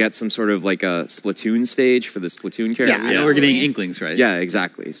guessing that we'll get some sort of like a Splatoon stage for the Splatoon characters. Yeah, we're getting Inklings, right? Yeah,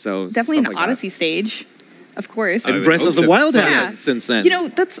 exactly. So definitely an Odyssey stage, of course. And Breath of the Wild had it since then.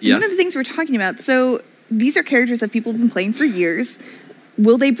 That's one of the things we're talking about. So these are characters that people have been playing for years.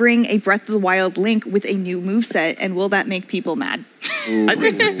 Will they bring a Breath of the Wild Link with a new moveset, and will that make people mad?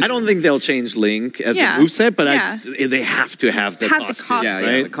 I don't think they'll change Link as a moveset, but they have to have the costume.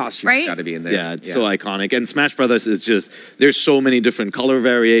 Yeah, the costume's got to be in there. Yeah, it's so iconic. And Smash Brothers is just, there's so many different color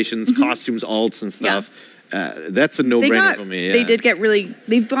variations, costumes, alts, and stuff. That's a no-brainer for me. They did get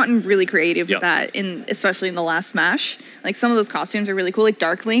they've gotten really creative with that, especially in the last Smash. Like some of those costumes are really cool. Like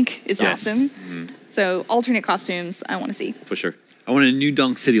Dark Link is awesome. So alternate costumes, I want to see. For sure. I want a new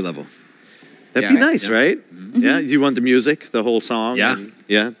Donk City level. That'd be nice, right? Yeah, you want the music, the whole song? Yeah.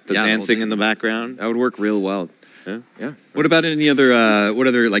 And, the dancing in the background. That would work real well. Yeah. What about any other what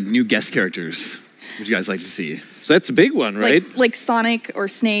other like new guest characters would you guys like to see? So that's a big one, right? Like Sonic or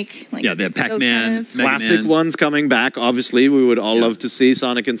Snake. Like yeah, they have Pac-Man, kind of classic ones coming back. Obviously, we would all love to see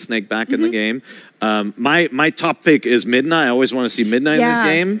Sonic and Snake back in the game. My top pick is Midnight. I always want to see Midnight in this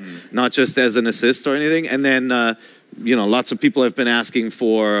game, not just as an assist or anything. And then you know, lots of people have been asking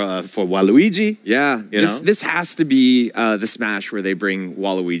for Waluigi. Yeah, this has to be the Smash where they bring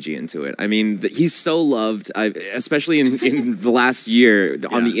Waluigi into it. I mean, he's so loved, especially in the last year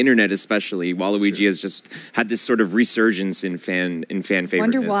on the internet, especially. Waluigi has just had this sort of resurgence in fan favoriteness.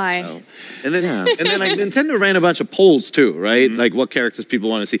 Wonder why. So. And then like Nintendo ran a bunch of polls too, right? Like what characters people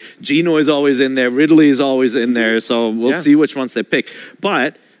want to see. Gino is always in there. Ridley is always in there. So we'll see which ones they pick.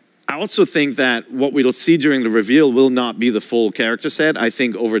 But I also think that what we'll see during the reveal will not be the full character set. I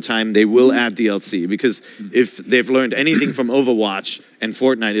think over time they will add DLC, because if they've learned anything from Overwatch and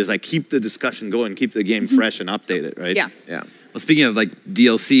Fortnite is like keep the discussion going, keep the game fresh and update it, right? Yeah. Yeah. Well, speaking of like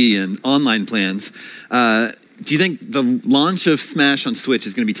DLC and online plans, do you think the launch of Smash on Switch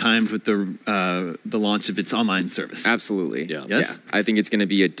is going to be timed with the launch of its online service? Absolutely. Yes? Yeah. I think it's going to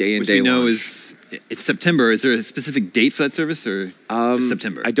be a day-and-day Which we know launch. it's September. Is there a specific date for that service, or just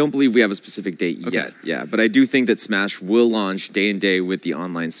September? I don't believe we have a specific date yet. Yeah, but I do think that Smash will launch day-and-day with the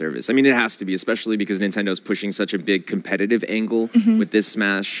online service. I mean, it has to be, especially because Nintendo's pushing such a big competitive angle with this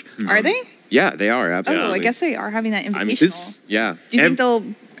Smash. Are they? Yeah, they are, absolutely. Oh, I guess they are having that invitational. I mean, yeah. Do you think they'll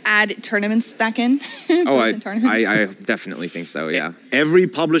add tournaments back in? I definitely think so, yeah. Every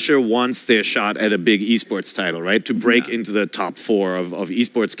publisher wants their shot at a big esports title, right? To break into the top 4 of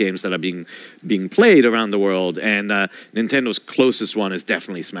esports games that are being played around the world. And Nintendo's closest one is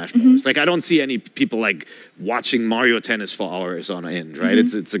definitely Smash Bros. Like, I don't see any people like watching Mario Tennis for hours on end, right?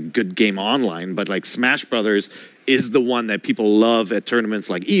 It's a good game online, but like Smash Brothers is the one that people love at tournaments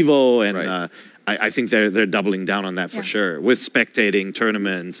like EVO, and I think they're doubling down on that for sure, with spectating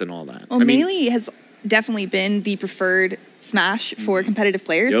tournaments and all that. Well, Melee has definitely been the preferred Smash for competitive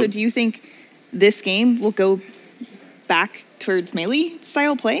players. So do you think this game will go back towards Melee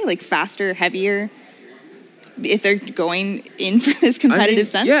style play, like faster, heavier, if they're going in for this competitive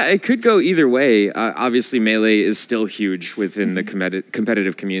sense? Yeah, it could go either way. Obviously, Melee is still huge within the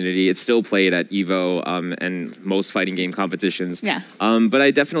competitive community. It's still played at EVO and most fighting game competitions. Yeah. But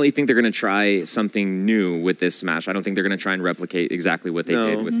I definitely think they're going to try something new with this Smash. I don't think they're going to try and replicate exactly what they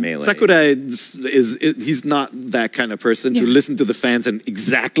did with Melee. Sakurai he's not that kind of person to listen to the fans and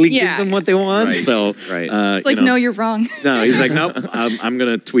exactly give them what they want. Right. So, it's like, no, you're wrong. No, he's like, nope, I'm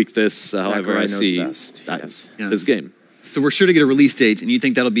going to tweak this however I see best. this game. So we're sure to get a release date, and you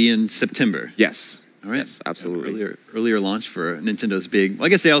think that'll be in September? Yes. All right. Yes, absolutely. Earlier launch for Nintendo's big. Well, I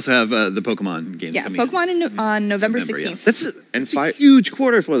guess they also have the Pokemon games coming. Yeah, Pokemon on November 16th. That's a huge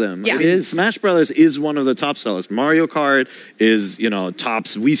quarter for them. Yeah. It is. Smash Brothers is one of the top sellers. Mario Kart is,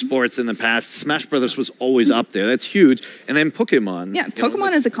 tops Wii Sports in the past. Smash Brothers was always up there. That's huge. And then Pokemon. Yeah,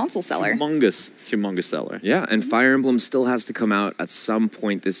 Pokemon is a console seller. Humongous seller. Yeah, and Fire Emblem still has to come out at some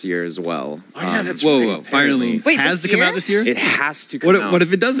point this year as well. Oh, yeah, that's Whoa. Fire Emblem has to come out this year? It has to come out. What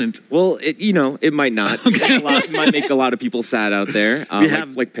if it doesn't? Well, it might not. It might make a lot of people sad out there. We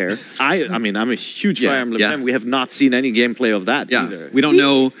have like Pear. I mean, I'm a huge Fire Emblem fan. We have not seen any gameplay of that either. We don't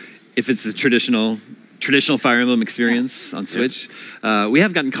know if it's a traditional Fire Emblem experience on Switch. We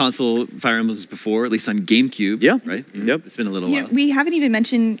have gotten console Fire Emblems before, at least on GameCube. Yeah. Right? Yep. It's been a little while. We haven't even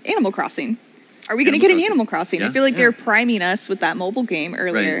mentioned Animal Crossing. Are we going to get an Animal Crossing? Yeah. I feel like they're priming us with that mobile game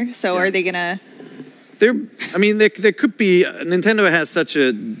earlier. Right. So are they going to... There could be... Nintendo has such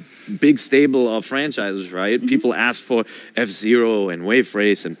a big stable of franchises, right? People ask for F-Zero and Wave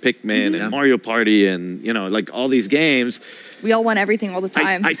Race and Pikmin and Mario Party and, like all these games. We all want everything all the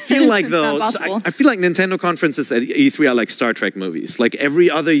time. I feel like, It's though, not possible. I feel like Nintendo conferences at E3 are like Star Trek movies. Like every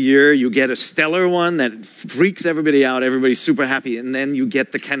other year, you get a stellar one that freaks everybody out, everybody's super happy, and then you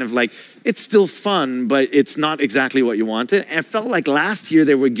get the kind of like, it's still fun, but it's not exactly what you wanted. And it felt like last year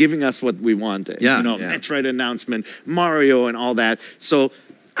they were giving us what we wanted. Metroid announcement, Mario and all that. So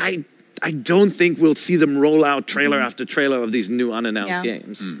I don't think we'll see them roll out trailer after trailer of these new unannounced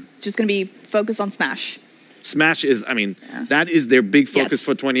games. Just going to be focused on Smash. Smash is, that is their big focus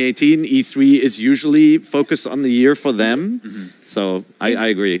for 2018. E3 is usually focused on the year for them. So I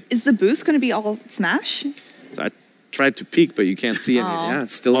agree. Is the booth going to be all Smash? I tried to peek, but you can't see anything. Yeah,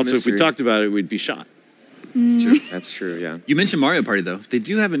 it's still also, if we talked about it, we'd be shot. That's true, yeah. You mentioned Mario Party, though. They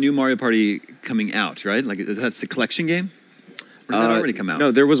do have a new Mario Party coming out, right? Like, that's the collection game? Or did that already come out?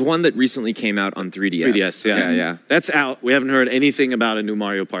 No, there was one that recently came out on 3DS. 3DS, yeah. That's out. We haven't heard anything about a new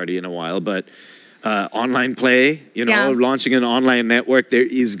Mario Party in a while, but online play, you know, Yeah. launching an online network, there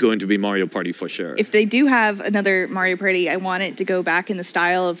is going to be Mario Party for sure. If they do have another Mario Party, I want it to go back in the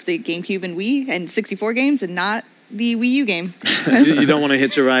style of the GameCube and Wii and 64 games and not the Wii U game. You don't want to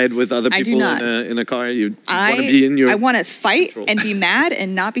hitch a ride with other I do people not. in a car. You want to be in your. I want to fight and be mad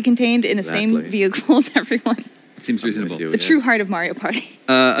and not be contained in the same vehicle as everyone. Seems reasonable. The true heart of Mario Party.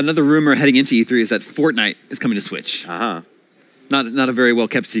 Another rumor heading into E3 is that Fortnite is coming to Switch. Not a very well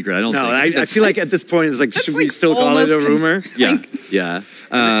kept secret, I don't think. I feel like at this point, it's like, should we still call it a rumor? Yeah.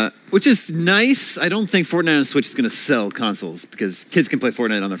 Yeah. Which is nice. I don't think Fortnite on Switch is going to sell consoles because kids can play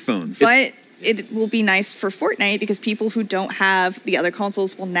Fortnite on their phones. But it will be nice for Fortnite because people who don't have the other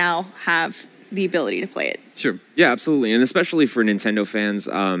consoles will now have the ability to play it. Sure. Yeah, absolutely. And especially for Nintendo fans,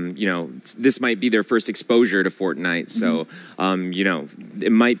 you know, this might be their first exposure to Fortnite. So, you know,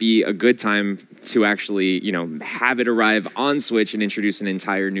 it might be a good time to actually, you know, have it arrive on Switch and introduce an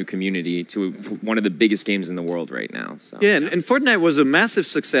entire new community to one of the biggest games in the world right now. So. Yeah, and Fortnite was a massive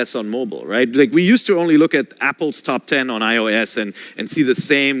success on mobile, right? Like, we used to only look at Apple's top 10 on iOS and see the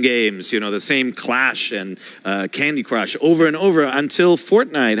same games, you know, the same Clash and Candy Crush over and over until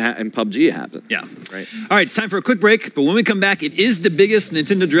Fortnite and PUBG happened. Yeah. Right. All right, it's time for a quick break, but when we come back, it is the biggest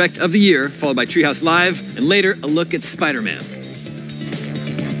Nintendo Direct of the year, followed by Treehouse Live, and later, a look at Spider-Man.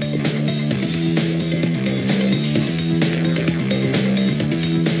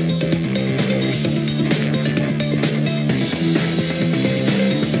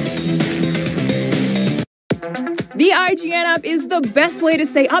 The IGN app is the best way to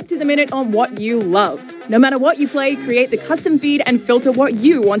stay up to the minute on what you love. No matter what you play, create the custom feed and filter what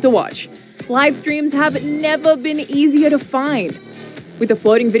you want to watch. Live streams have never been easier to find. With a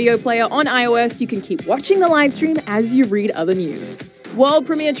floating video player on iOS, you can keep watching the live stream as you read other news. World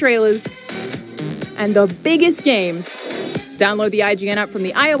premiere trailers and the biggest games. Download the IGN app from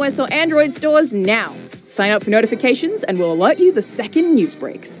the iOS or Android stores now. Sign up for notifications and we'll alert you the second news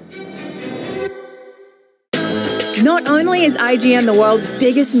breaks. Not only is IGN the world's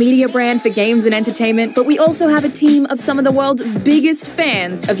biggest media brand for games and entertainment, but we also have a team of some of the world's biggest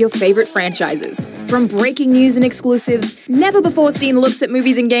fans of your favorite franchises. From breaking news and exclusives, never-before-seen looks at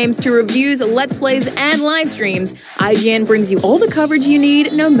movies and games, to reviews, let's plays, and live streams, IGN brings you all the coverage you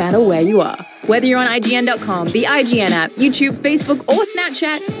need, no matter where you are. Whether you're on IGN.com, the IGN app, YouTube, Facebook, or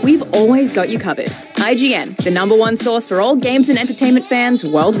Snapchat, we've always got you covered. IGN, the #1 source for all games and entertainment fans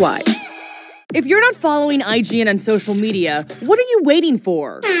worldwide. If you're not following IGN on social media, what are you waiting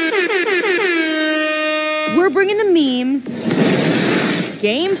for? We're bringing the memes,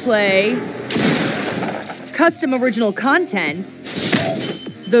 gameplay, custom original content,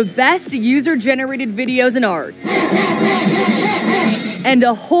 the best user-generated videos and art, and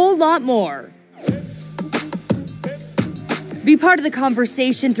a whole lot more. Be part of the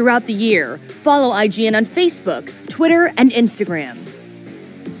conversation throughout the year. Follow IGN on Facebook, Twitter, and Instagram.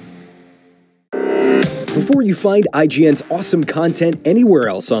 Before you find IGN's awesome content anywhere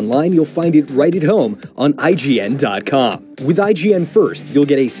else online, you'll find it right at home on IGN.com. With IGN First, you'll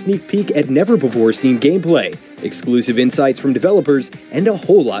get a sneak peek at never-before-seen gameplay, exclusive insights from developers, and a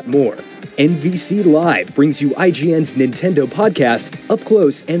whole lot more. NVC Live brings you IGN's Nintendo podcast up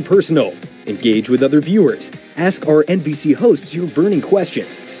close and personal. Engage with other viewers, ask our NVC hosts your burning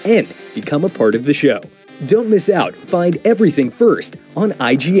questions, and become a part of the show. Don't miss out. Find everything first on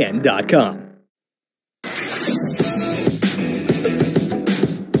IGN.com.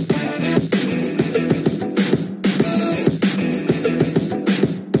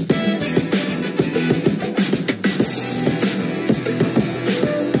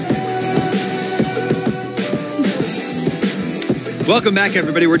 Welcome back,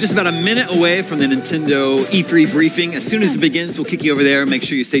 everybody. We're just about a minute away from the Nintendo E3 briefing. As soon as it begins, we'll kick you over there. Make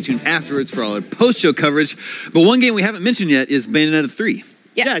sure you stay tuned afterwards for all our post-show coverage. But one game we haven't mentioned yet is Bayonetta 3.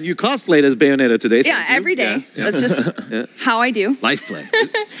 Yes. Yeah, you cosplayed as Bayonetta today. Yeah, every day. Yeah. That's just how I do. Life play.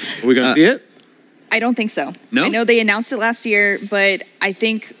 Are we going to see it? I don't think so. No? I know they announced it last year, but I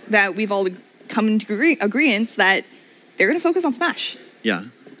think that we've all come into agreeance that they're going to focus on Smash. Yeah.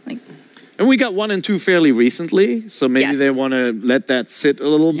 And we got 1 and 2 fairly recently, so maybe they want to let that sit a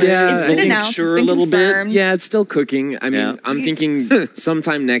little bit. Yeah, It's been announced, it's been confirmed. Yeah, it's still cooking. I mean, I'm thinking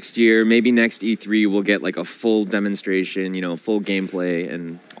sometime next year, maybe next E3, we'll get like a full demonstration, you know, full gameplay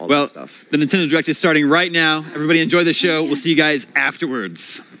and all that stuff. The Nintendo Direct is starting right now. Everybody enjoy the show. We'll see you guys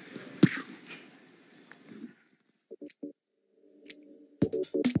afterwards.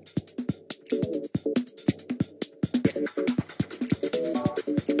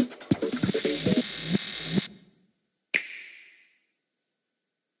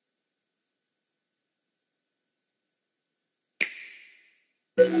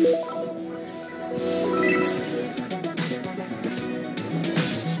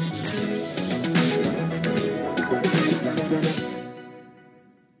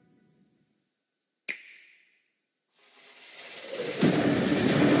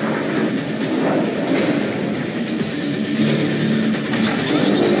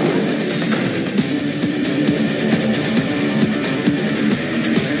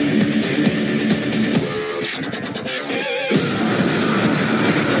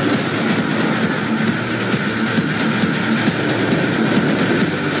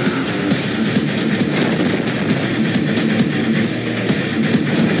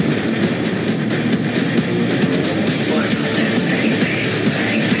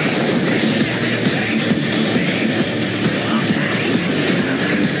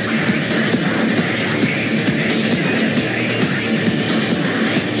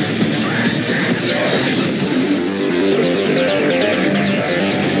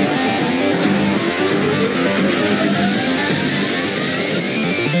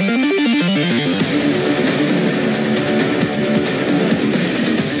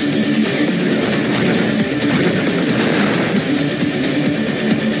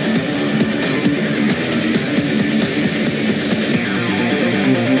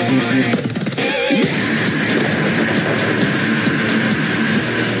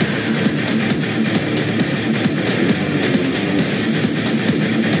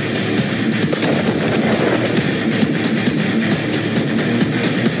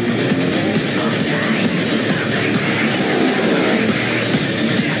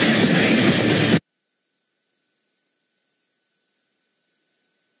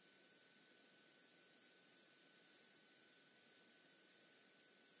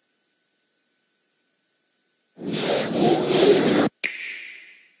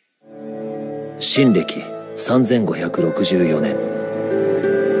 新暦3564年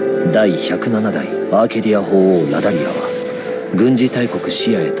第107代アーケディア法王ラダリアは軍事大国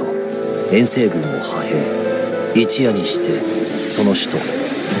シアへと遠征軍を派兵。一夜にしてその首都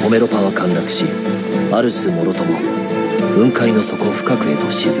ホメロパは陥落し、アルスもろとも雲海の底深くへ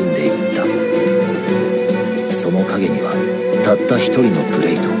と沈んでいった。その陰にはたった一人のプ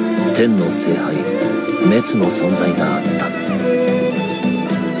レイと天の聖杯滅の存在があった。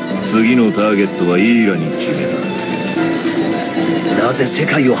次のターゲットはイーラに決めた。なぜ世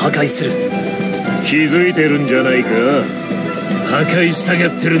界を破壊する？気づいてるんじゃないか。破壊した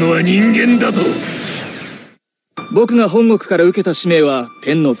がってるのは人間だと。僕が本国から受けた使命は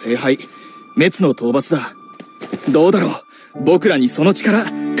天の聖杯滅の討伐だ。どうだろう、僕らにその力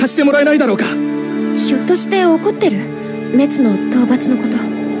貸してもらえないだろうか。ひょっとして怒ってる？滅の討伐のこ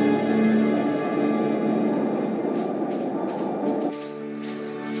と。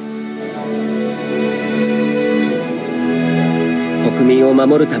国民を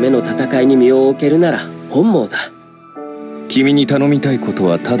守るための戦いに身を置けるなら本望だ。君に頼みたいこと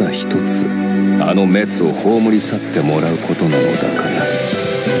はただ一つ。あの滅を葬り去ってもらうことなのだから。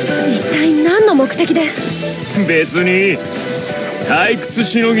一体何の目的で？別に退屈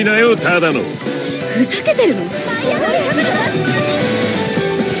しのぎだよ、ただの。ふざけてるの？こ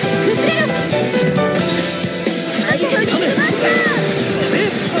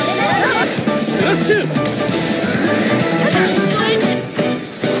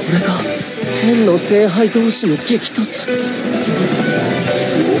れが天の聖杯同士の激突。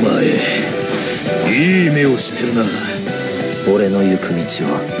お前いい目をしてるな。俺の行く道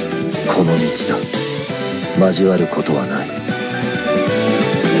はこの道だ。交わることはない。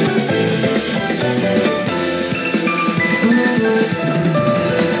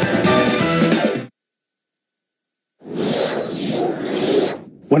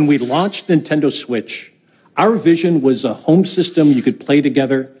When we launched Nintendo Switch, our vision was a home system you could play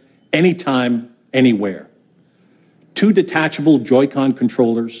together anytime, anywhere. 2 detachable Joy-Con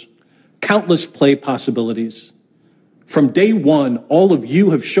controllers, countless play possibilities. From day one, all of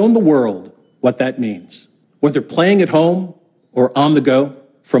you have shown the world what that means. Whether playing at home or on the go,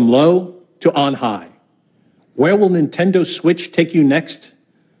 from low to on high. Where will Nintendo Switch take you next?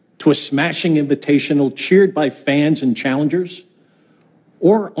 To a smashing invitational cheered by fans and challengers?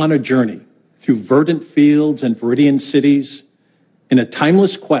 Or on a journey through verdant fields and viridian cities in a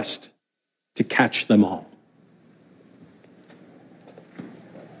timeless quest to catch them all?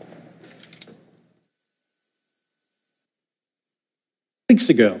 Weeks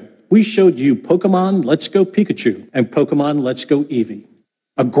ago, we showed you Pokemon Let's Go Pikachu and Pokemon Let's Go Eevee,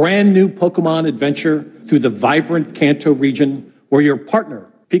 a brand new Pokemon adventure through the vibrant Kanto region where your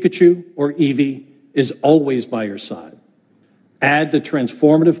partner, Pikachu or Eevee, is always by your side. Add the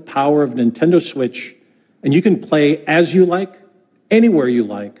transformative power of Nintendo Switch, and you can play as you like, anywhere you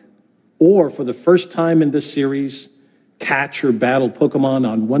like, or for the first time in this series, catch or battle Pokemon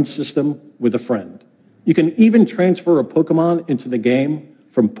on one system with a friend. You can even transfer a Pokemon into the game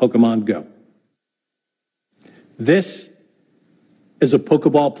from Pokemon Go. This is a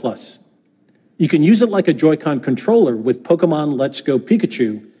Pokeball Plus. You can use it like a Joy-Con controller with Pokemon Let's Go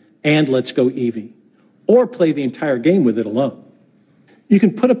Pikachu and Let's Go Eevee, or play the entire game with it alone. You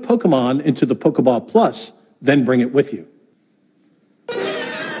can put a Pokemon into the Pokeball Plus, then bring it with you.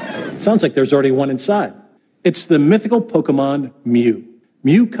 Sounds like there's already one inside. It's the mythical Pokemon Mew.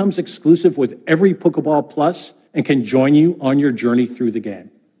 Mew comes exclusive with every Pokeball Plus and can join you on your journey through the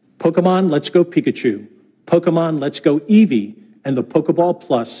game. Pokemon Let's Go Pikachu, Pokemon Let's Go Eevee, and the Pokeball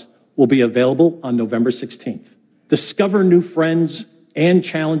Plus will be available on November 16th. Discover new friends and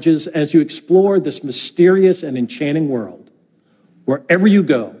challenges as you explore this mysterious and enchanting world. Wherever you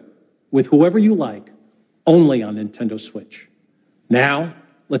go, with whoever you like, only on Nintendo Switch. Now,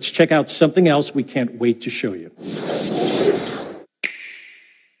 let's check out something else we can't wait to show you.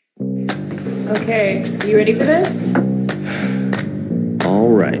 Okay, you ready for this? All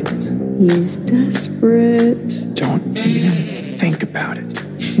right. He's desperate. Don't even think about it.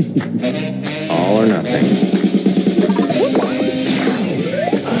 All or nothing.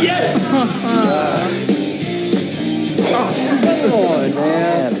 Yes! Come on,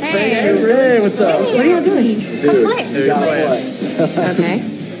 man. Hey, what's up? What are you doing? Come play. Dude, gotta play. Okay,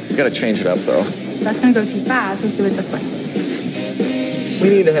 You gotta change it up, though. that's gonna go too fast. Let's do it this way. We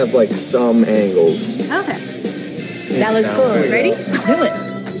need to have, like, some angles. Okay. That looks cool. Ready? Do it.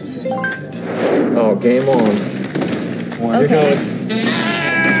 Oh, game on. One, Okay. you're going.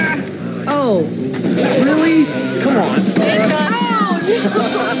 Oh. Really? Come on.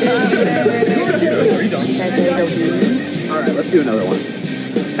 Alright, let's do another one.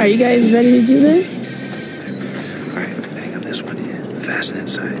 Are you guys ready to do this? Alright, hang on this one. Yeah. Fasten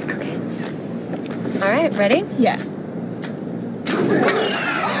inside. Okay. Alright, ready? Yeah.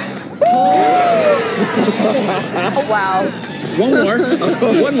 Oh, wow. One more.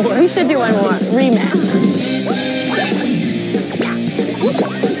 One more. We should do one more. Rematch.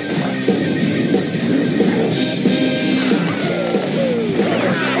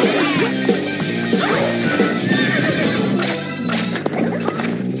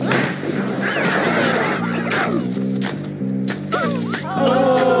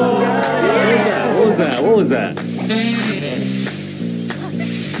 What was that? 3,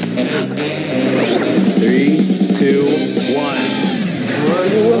 2, 1.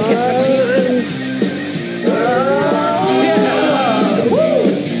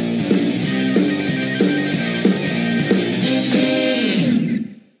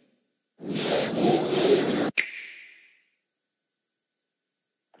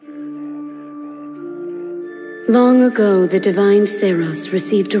 Long ago, the divine Seros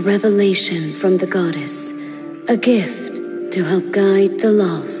received a revelation from the goddess, a gift to help guide the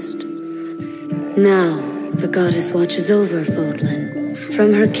lost. Now, the goddess watches over Fodlan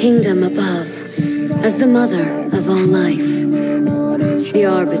from her kingdom above as the mother of all life, the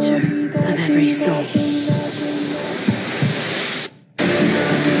arbiter of every soul.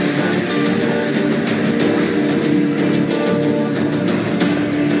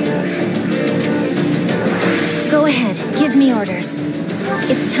 Go ahead, give me orders.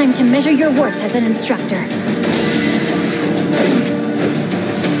 It's time to measure your worth as an instructor.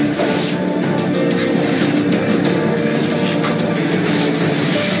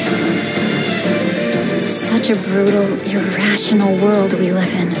 Such a brutal, irrational world we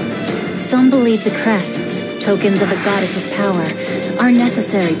live in. Some believe the crests, tokens of the goddess's power, are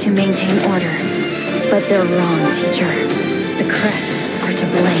necessary to maintain order. But they're wrong, teacher. The crests are to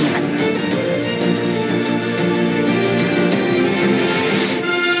blame.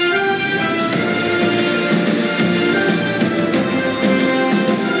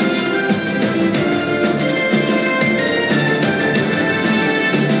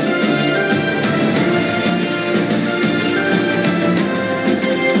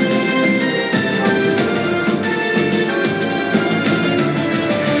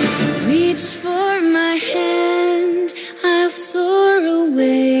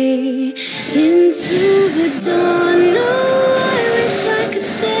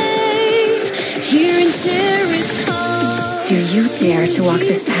 Dare to walk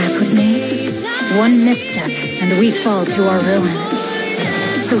this path with me? One misstep, and we fall to our ruin.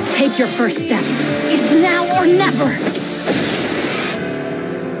 So take your first step. It's now or never!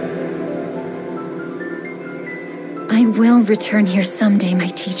 I will return here someday, my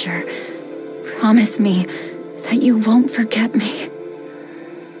teacher. Promise me that you won't forget me.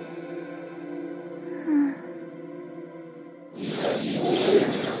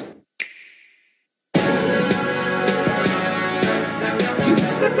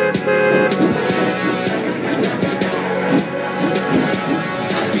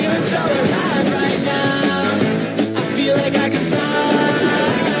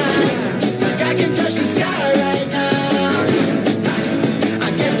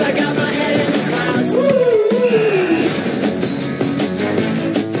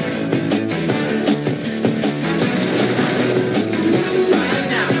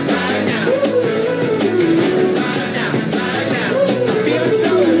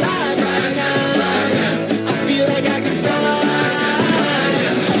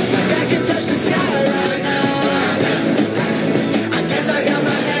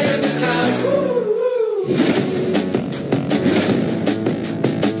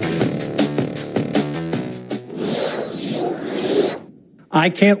 I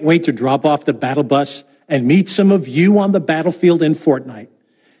can't wait to drop off the battle bus and meet some of you on the battlefield in Fortnite.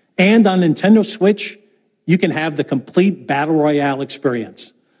 And on Nintendo Switch, you can have the complete Battle Royale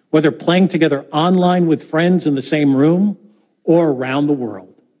experience, whether playing together online with friends in the same room or around the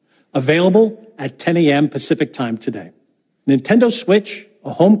world. Available at 10 a.m. Pacific time today. Nintendo Switch,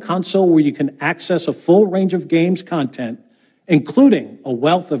 a home console where you can access a full range of games content, including a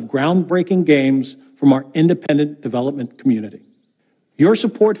wealth of groundbreaking games from our independent development community. Your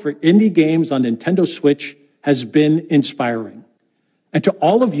support for indie games on Nintendo Switch has been inspiring. And to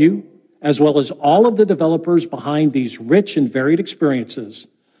all of you, as well as all of the developers behind these rich and varied experiences,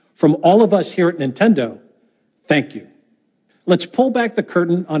 from all of us here at Nintendo, thank you. Let's pull back the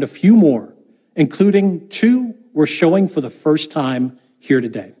curtain on a few more, including 2 we're showing for the first time here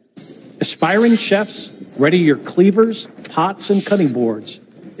today. Aspiring chefs, ready your cleavers, pots, and cutting boards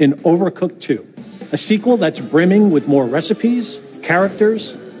in Overcooked 2, a sequel that's brimming with more recipes,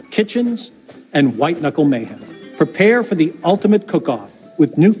 characters, Kitchens, and White Knuckle Mayhem. Prepare for the ultimate cook-off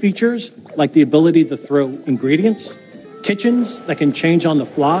with new features like the ability to throw ingredients, kitchens that can change on the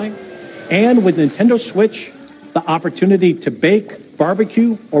fly, and with Nintendo Switch, the opportunity to bake,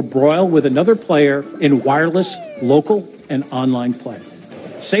 barbecue, or broil with another player in wireless, local, and online play.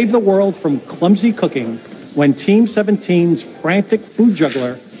 Save the world from clumsy cooking when Team 17's frantic food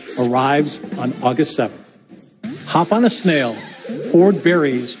juggler arrives on August 7th. Hop on a snail, hoard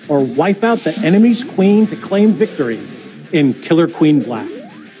berries, or wipe out the enemy's queen to claim victory in Killer Queen Black.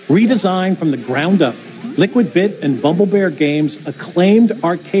 Redesigned from the ground up, Liquid Bit and Bumblebear Games' acclaimed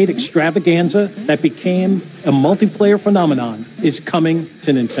arcade extravaganza that became a multiplayer phenomenon is coming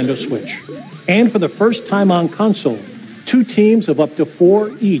to Nintendo Switch. And for the first time on console, 2 teams of up to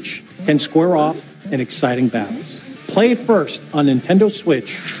 4 each can square off in exciting battles. Play it first on Nintendo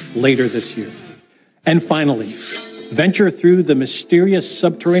Switch later this year. And finally, venture through the mysterious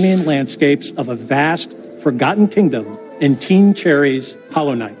subterranean landscapes of a vast, forgotten kingdom in Teen Cherry's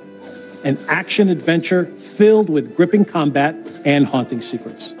Hollow Knight, an action-adventure filled with gripping combat and haunting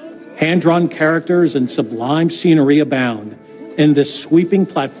secrets. Hand-drawn characters and sublime scenery abound in this sweeping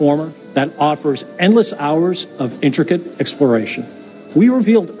platformer that offers endless hours of intricate exploration. We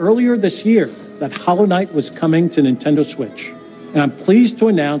revealed earlier this year that Hollow Knight was coming to Nintendo Switch, and I'm pleased to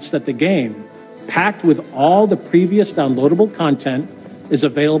announce that the game, packed with all the previous downloadable content, is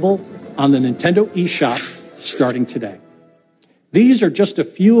available on the Nintendo eShop starting today. These are just a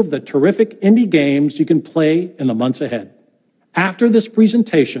few of the terrific indie games you can play in the months ahead. After this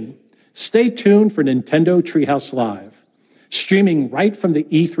presentation, stay tuned for Nintendo Treehouse Live, streaming right from the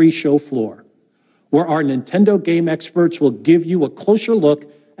E3 show floor, where our Nintendo game experts will give you a closer look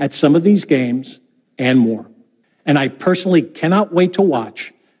at some of these games and more. And I personally cannot wait to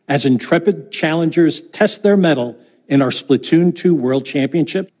watch as intrepid challengers test their mettle in our Splatoon 2 World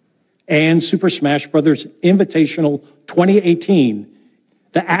Championship and Super Smash Bros. Invitational 2018.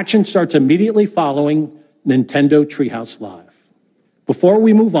 The action starts immediately following Nintendo Treehouse Live. Before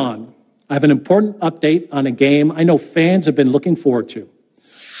we move on, I have an important update on a game I know fans have been looking forward to.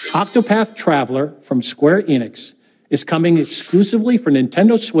 Octopath Traveler from Square Enix is coming exclusively for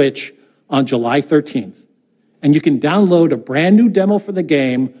Nintendo Switch on July 13th. And you can download a brand new demo for the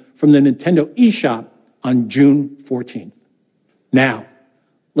game from the Nintendo eShop on June 14th. Now,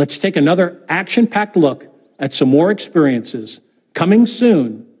 let's take another action-packed look at some more experiences coming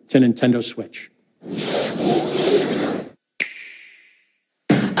soon to Nintendo Switch.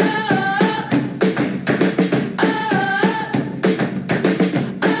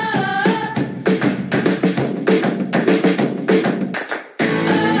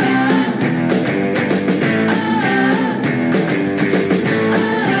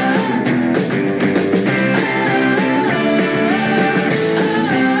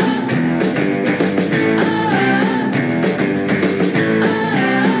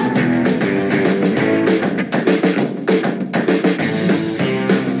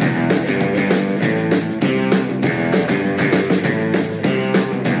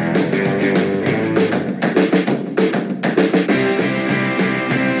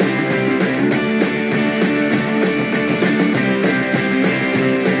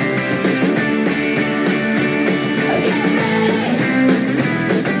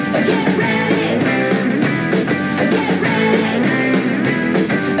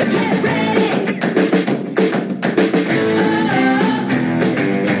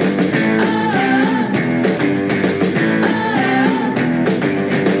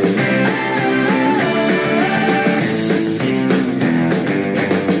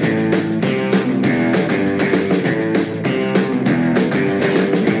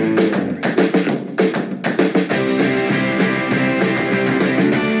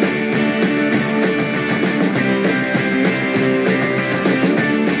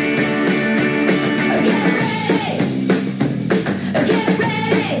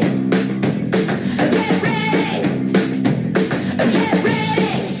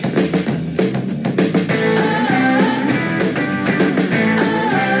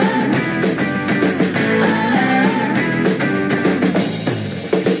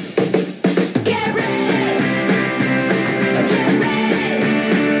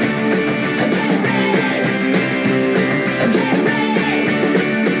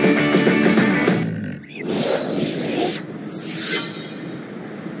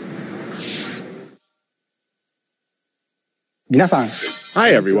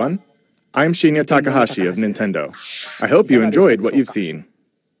 Hi everyone, I'm Shinya Takahashi of Nintendo. I hope you enjoyed what you've seen.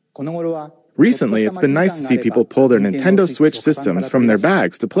 Recently, it's been nice to see people pull their Nintendo Switch systems from their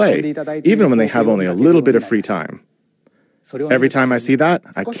bags to play, even when they have only a little bit of free time. Every time I see that,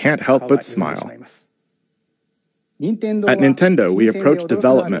 I can't help but smile. At Nintendo, we approach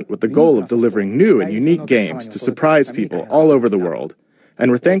development with the goal of delivering new and unique games to surprise people all over the world, and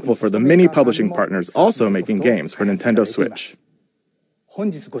we're thankful for the many publishing partners also making games for Nintendo Switch.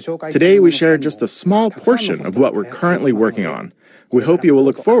 Today, we share just a small portion of what we're currently working on. We hope you will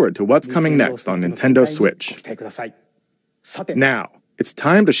look forward to what's coming next on Nintendo Switch. Now, it's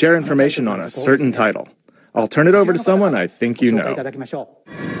time to share information on a certain title. I'll turn it over to someone I think you know.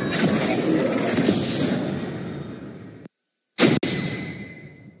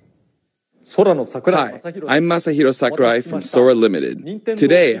 Hi, I'm Masahiro Sakurai from Sora Limited.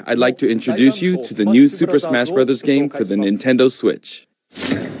 Today, I'd like to introduce you to the new Super Smash Bros. Game for the Nintendo Switch.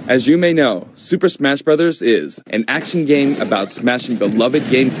 As you may know, Super Smash Bros. Is an action game about smashing beloved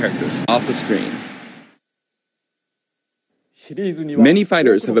game characters off the screen. Many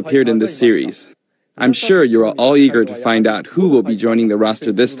fighters have appeared in this series. I'm sure you are all eager to find out who will be joining the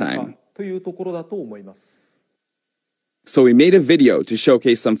roster this time. So we made a video to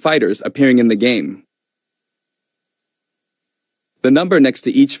showcase some fighters appearing in the game. The number next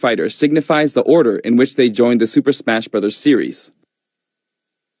to each fighter signifies the order in which they joined the Super Smash Bros. Series.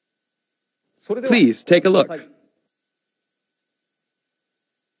 Please take a look.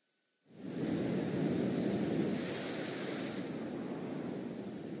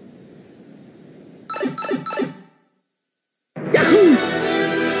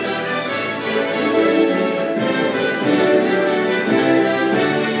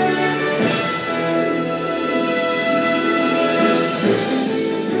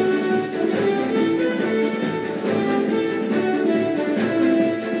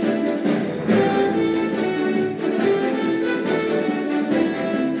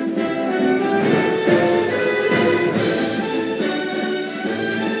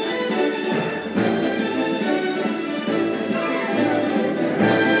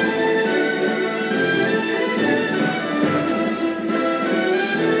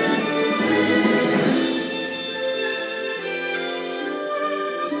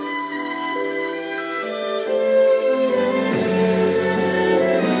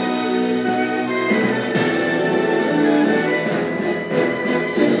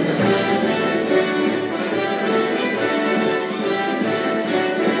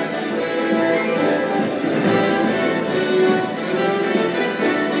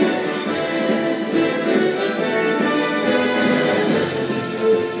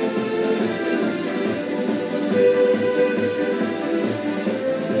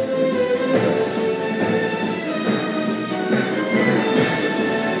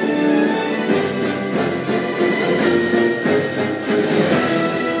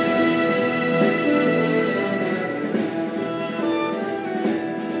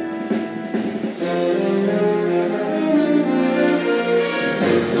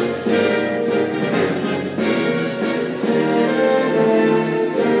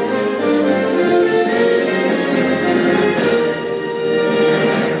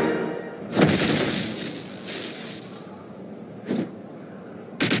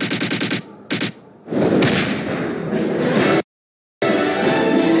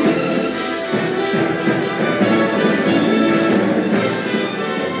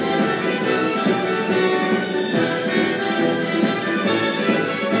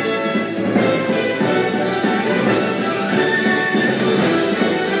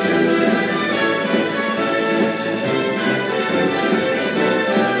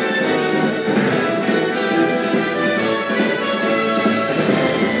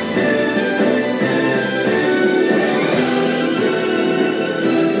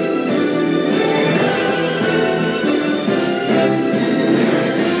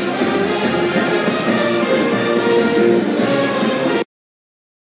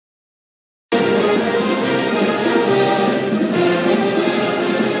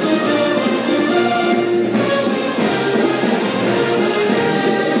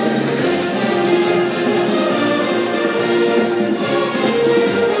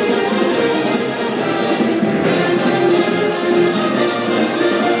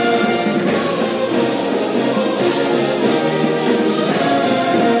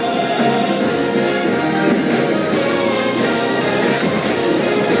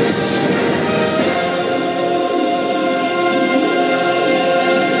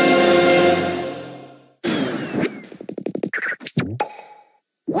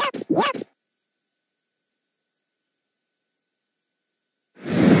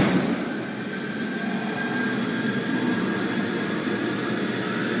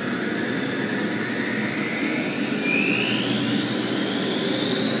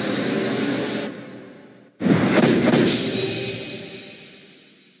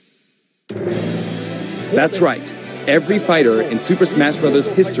 That's right. Every fighter in Super Smash Bros.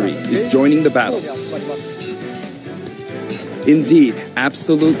 History is joining the battle. Indeed,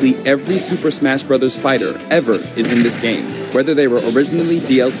 absolutely every Super Smash Bros. Fighter ever is in this game, whether they were originally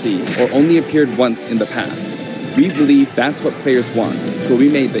DLC or only appeared once in the past. We believe that's what players want, so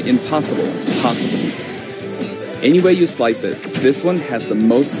we made the impossible possible. Any way you slice it, this one has the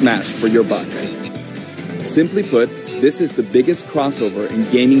most Smash for your buck. Simply put, this is the biggest crossover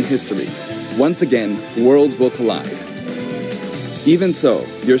in gaming history. Once again, worlds will collide. Even so,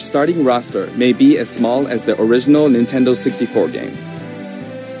 your starting roster may be as small as the original Nintendo 64 game.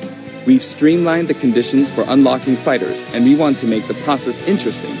 We've streamlined the conditions for unlocking fighters, and we want to make the process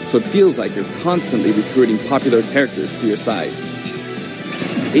interesting so it feels like you're constantly recruiting popular characters to your side.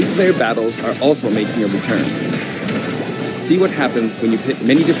 8-player battles are also making a return. See what happens when you pit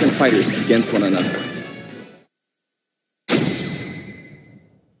many different fighters against one another.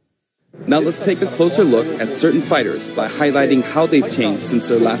 Now let's take a closer look at certain fighters by highlighting how they've changed since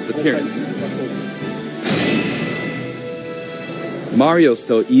their last appearance. Mario's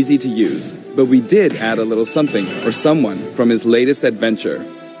still easy to use, but we did add a little something for someone from his latest adventure.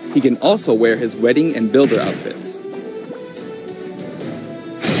 He can also wear his wedding and builder outfits.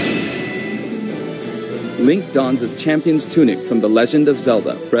 Link dons his champion's tunic from The Legend of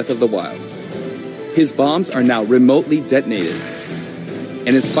Zelda: Breath of the Wild. His bombs are now remotely detonated,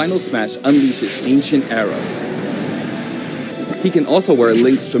 and his final smash unleashes ancient arrows. He can also wear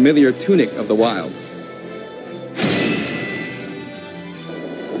Link's familiar Tunic of the Wild.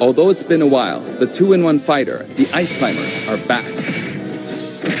 Although it's been a while, the 2-in-1 fighter, the Ice Climbers, are back.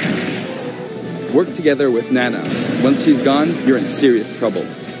 Work together with Nana. Once she's gone, you're in serious trouble.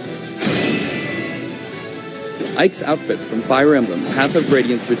 Ike's outfit from Fire Emblem Path of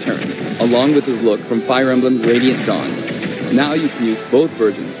Radiance returns, along with his look from Fire Emblem Radiant Dawn. Now you can use both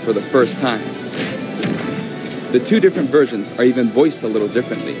versions for the first time. The two different versions are even voiced a little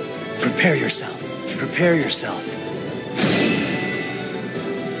differently. Prepare yourself. Prepare yourself.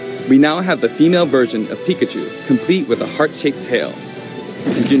 We now have the female version of Pikachu, complete with a heart-shaped tail.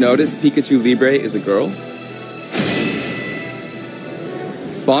 Did you notice Pikachu Libre is a girl?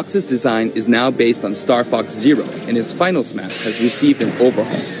 Fox's design is now based on Star Fox Zero, and his final smash has received an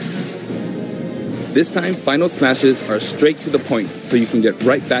overhaul. This time, final smashes are straight to the point, so you can get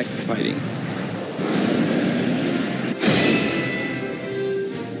right back to fighting.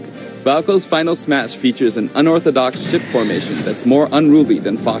 Falco's final smash features an unorthodox ship formation that's more unruly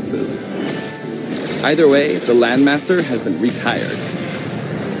than Fox's. Either way, the Landmaster has been retired.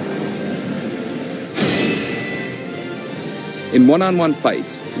 In one-on-one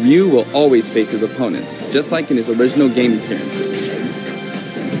fights, Ryu will always face his opponents, just like in his original game appearances.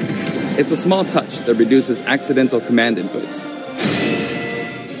 It's a small touch that reduces accidental command inputs.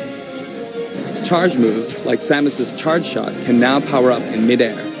 Charge moves, like Samus's Charge Shot, can now power up in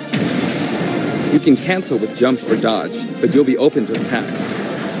midair. You can cancel with jump or dodge, but you'll be open to attack.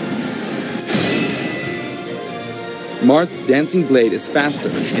 Marth's Dancing Blade is faster,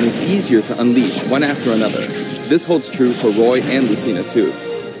 and it's easier to unleash one after another. This holds true for Roy and Lucina too.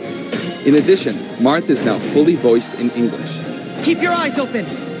 In addition, Marth is now fully voiced in English. Keep your eyes open!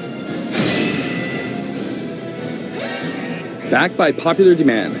 Backed by popular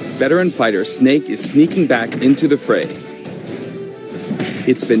demand, veteran fighter Snake is sneaking back into the fray.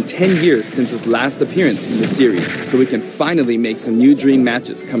 It's been 10 years since his last appearance in the series, so we can finally make some new dream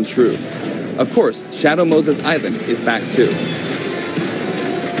matches come true. Of course, Shadow Moses Island is back too.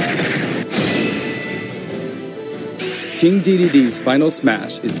 King DDD's final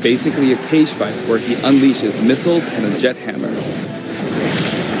smash is basically a cage fight where he unleashes missiles and a jet hammer.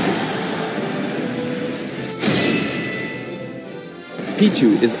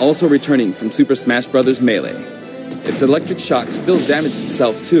 Pichu is also returning from Super Smash Bros. Melee. Its electric shock still damages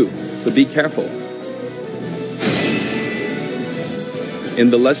itself too, so be careful.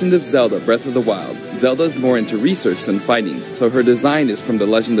 In The Legend of Zelda: Breath of the Wild, Zelda is more into research than fighting, so her design is from The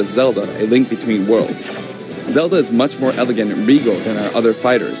Legend of Zelda: A Link Between Worlds. Zelda is much more elegant and regal than our other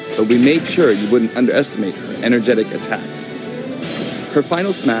fighters, but we made sure you wouldn't underestimate her energetic attacks. Her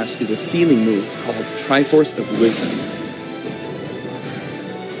final smash is a ceiling move called Triforce of Wisdom.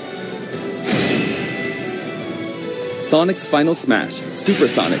 Sonic's final smash, Super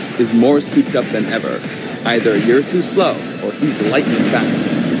Sonic, is more souped up than ever. Either you're too slow, or he's lightning fast.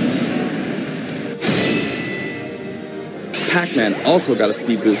 Pac-Man also got a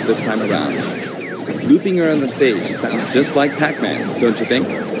speed boost this time around. Looping around the stage sounds just like Pac-Man, don't you think?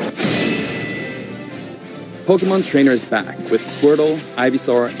 Pokemon Trainer is back with Squirtle,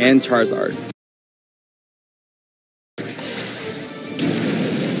 Ivysaur, and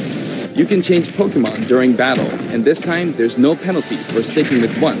You can change Pokemon during battle, and this time there's no penalty for sticking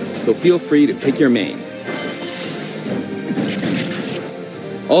with one, so feel free to pick your main.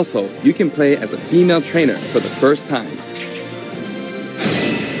 Also, you can play as a female trainer for the first time.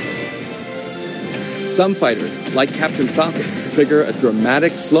 Some fighters, like Captain Falcon, trigger a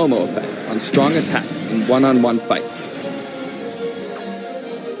dramatic slow-mo effect on strong attacks in one-on-one fights.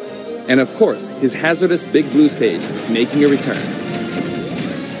 And of course, his hazardous Big Blue stage is making a return.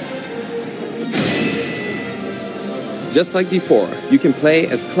 Just like before, you can play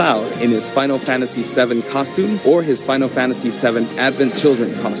as Cloud in his Final Fantasy VII costume or his Final Fantasy VII Advent Children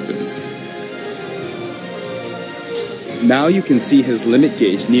costume. Now you can see his limit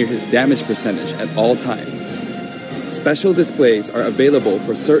gauge near his damage percentage at all times. Special displays are available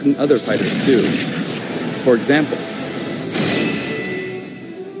for certain other fighters too. For example,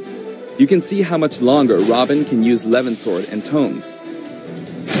 you can see how much longer Robin can use Levin Sword and Tomes.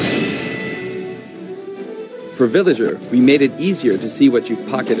 For Villager, we made it easier to see what you've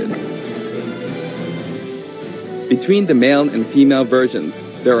pocketed. Between the male and female versions,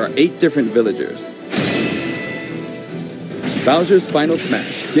 there are 8 different villagers. Bowser's Final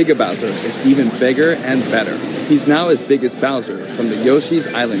Smash, Giga Bowser, is even bigger and better. He's now as big as Bowser from the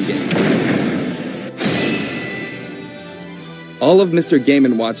Yoshi's Island game. All of Mr. Game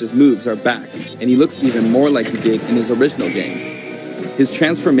 & Watch's moves are back, and he looks even more like he did in his original games. His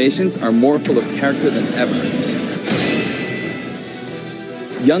transformations are more full of character than ever.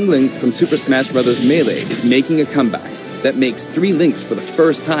 Young Link from Super Smash Bros. Melee is making a comeback that makes 3 Links for the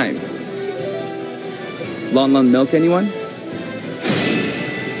first time. Lon Milk, anyone?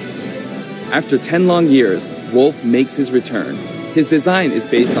 After 10 long years, Wolf makes his return. His design is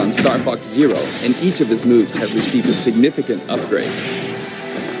based on Star Fox Zero, and each of his moves have received a significant upgrade.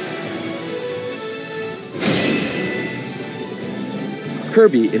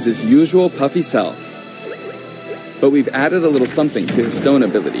 Kirby is his usual puffy self, but we've added a little something to his stone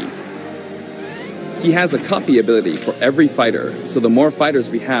ability. He has a copy ability for every fighter, so the more fighters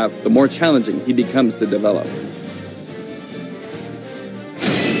we have, the more challenging he becomes to develop.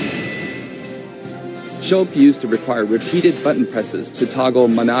 Shulk used to require repeated button presses to toggle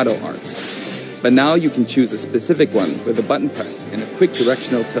Monado arts, but now you can choose a specific one with a button press and a quick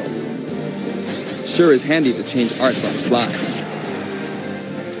directional tilt. Sure is handy to change arts on the fly.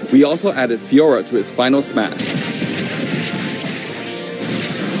 We also added Fiora to his Final Smash.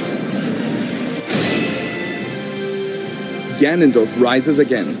 Ganondorf rises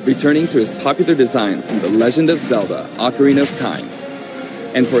again, returning to his popular design from The Legend of Zelda: Ocarina of Time.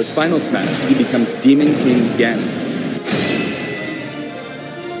 And for his Final Smash, he becomes Demon King Ganon.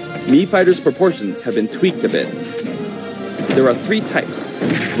 Mii Fighter's proportions have been tweaked a bit. There are 3 types: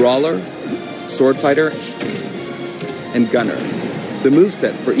 Brawler, Sword Fighter, and Gunner. The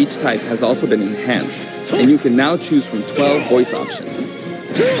moveset for each type has also been enhanced, and you can now choose from 12 voice options.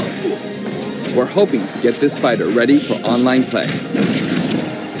 We're hoping to get this fighter ready for online play.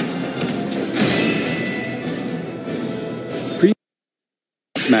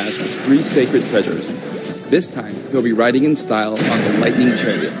 Smash was 3 sacred treasures. This time, he'll be riding in style on the Lightning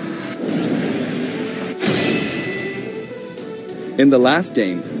Chariot. In the last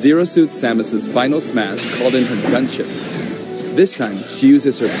game, Zero Suit Samus's Final Smash called in her gunship. This time, she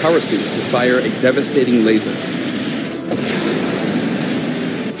uses her power suit to fire a devastating laser.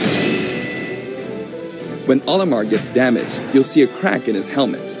 When Olimar gets damaged, you'll see a crack in his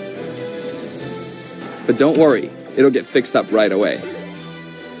helmet. But don't worry, it'll get fixed up right away.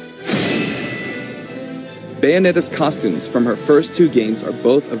 Bayonetta's costumes from her first 2 games are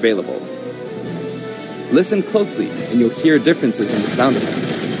both available. Listen closely, and you'll hear differences in the sound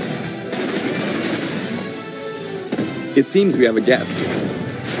effects. It seems we have a guest.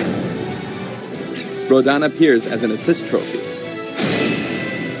 Rodan appears as an assist trophy.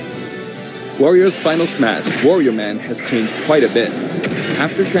 Warrior's Final Smash, Warrior Man, has changed quite a bit.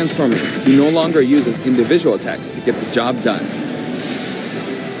 After transforming, he no longer uses individual attacks to get the job done.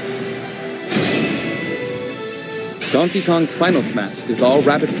 Donkey Kong's Final Smash is all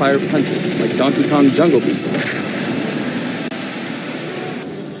rapid-fire punches like Donkey Kong Jungle Beat.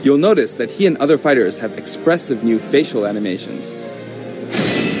 You'll notice that he and other fighters have expressive new facial animations.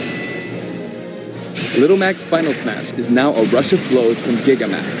 Little Mac's Final Smash is now a rush of blows from Giga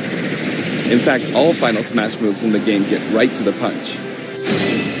Mac. In fact, all Final Smash moves in the game get right to the punch.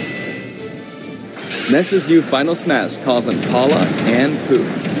 Ness's new Final Smash calls on Paula and Pooh.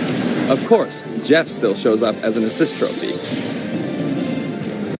 Of course, Jeff still shows up as an assist trophy.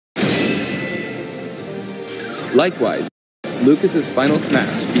 Likewise, Lucas's Final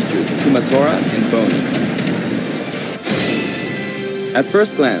Smash features Kumatora and Boney. At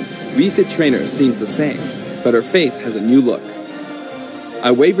first glance, Wii Fit Trainer seems the same, but her face has a new look.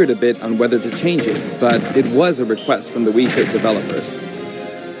 I wavered a bit on whether to change it, but it was a request from the Wii Fit developers.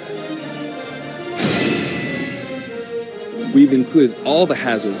 We've included all the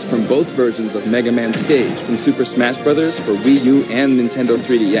hazards from both versions of Mega Man Stage from Super Smash Bros. For Wii U and Nintendo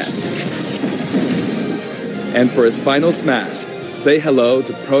 3DS. And for his final smash, say hello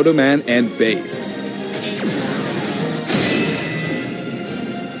to Proto Man and Bass.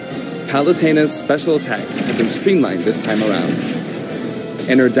 Palutena's special attacks have been streamlined this time around.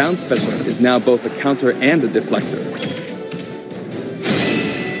 And her down special is now both a counter and a deflector.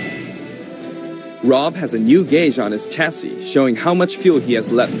 Rob has a new gauge on his chassis, showing how much fuel he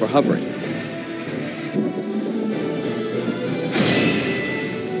has left for hovering.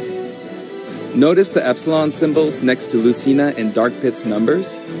 Notice the epsilon symbols next to Lucina and Dark Pit's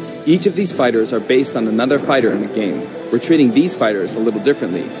numbers? Each of these fighters are based on another fighter in the game. We're treating these fighters a little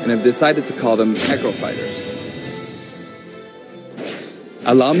differently, and have decided to call them Echo Fighters.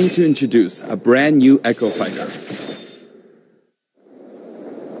 Allow me to introduce a brand new Echo Fighter.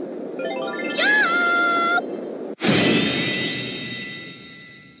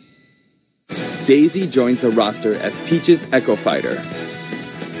 Daisy joins the roster as Peach's Echo Fighter.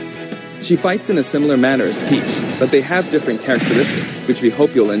 She fights in a similar manner as Peach, but they have different characteristics, which we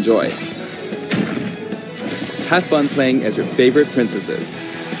hope you'll enjoy. Have fun playing as your favorite princesses.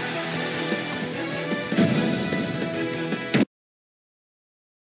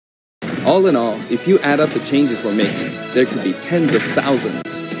 All in all, if you add up the changes we're making, there could be tens of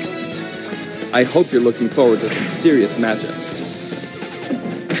thousands. I hope you're looking forward to some serious matchups.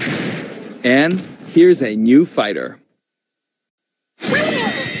 And here's a new fighter.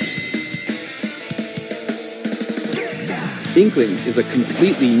 Inkling is a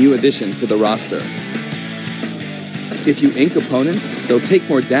completely new addition to the roster. If you ink opponents, they'll take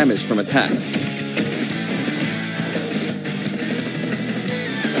more damage from attacks.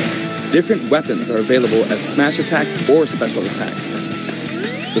 Different weapons are available as smash attacks or special attacks.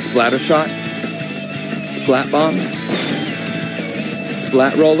 The Splatter Shot, Splat Bomb,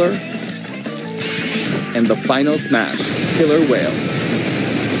 Splat Roller, and the final smash, Killer Whale.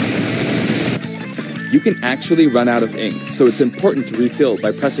 You can actually run out of ink, so it's important to refill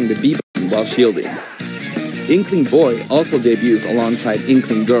by pressing the B button while shielding. Inkling Boy also debuts alongside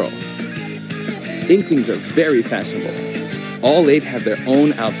Inkling Girl. Inklings are very fashionable. All 8 have their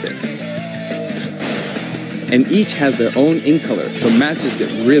own outfits. And each has their own ink color, so matches get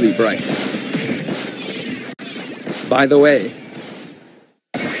really bright. By the way,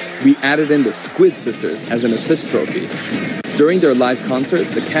 we added in the Squid Sisters as an assist trophy. During their live concert,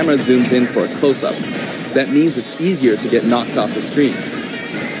 the camera zooms in for a close-up. That means it's easier to get knocked off the screen.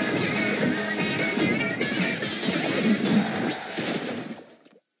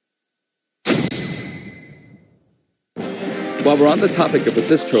 While we're on the topic of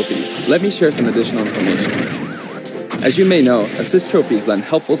assist trophies, let me share some additional information. As you may know, assist trophies lend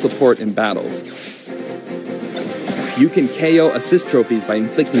helpful support in battles. You can KO assist trophies by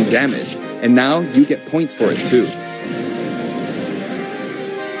inflicting damage, and now you get points for it too.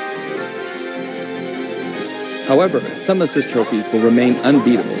 However, some assist trophies will remain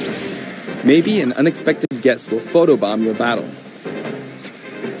unbeatable. Maybe an unexpected guest will photobomb your battle.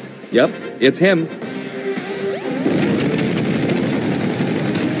 Yep, it's him.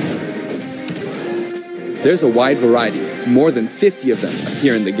 There's a wide variety. More than 50 of them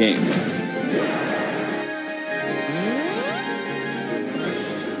appear in the game.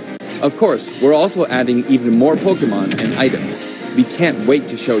 Of course, we're also adding even more Pokemon and items. We can't wait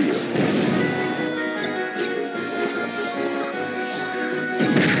to show you.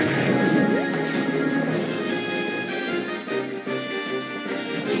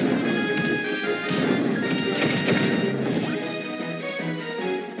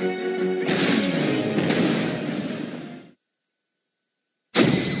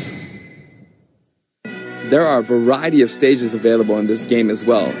 There are a variety of stages available in this game as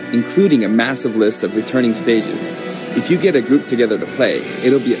well, including a massive list of returning stages. If you get a group together to play,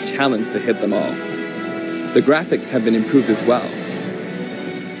 it'll be a challenge to hit them all. The graphics have been improved as well.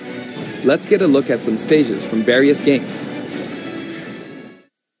 Let's get a look at some stages from various games.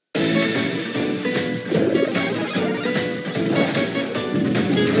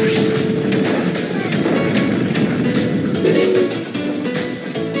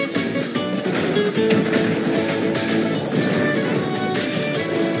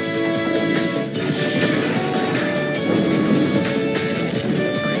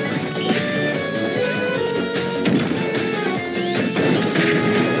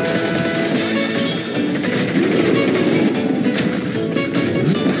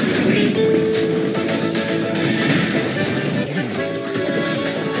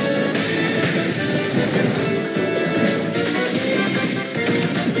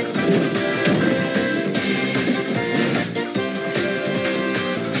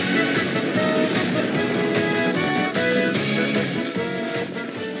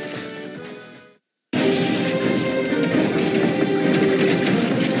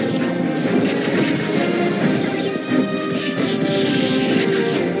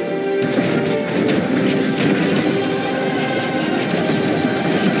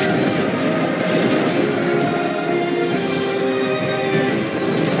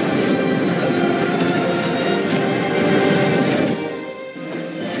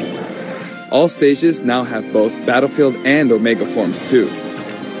 All stages now have both Battlefield and Omega forms too.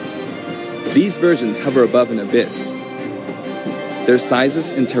 These versions hover above an abyss. Their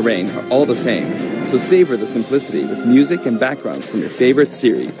sizes and terrain are all the same, so savor the simplicity with music and background from your favorite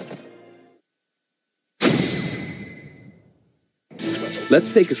series.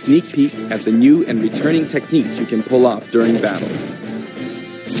 Let's take a sneak peek at the new and returning techniques you can pull off during battles.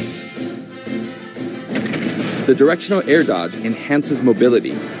 The directional air dodge enhances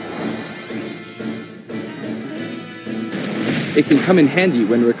mobility. It can come in handy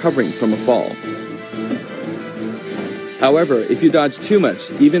when recovering from a fall. However, if you dodge too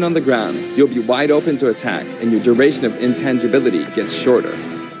much, even on the ground, you'll be wide open to attack and your duration of intangibility gets shorter.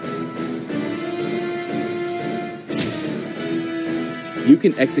 You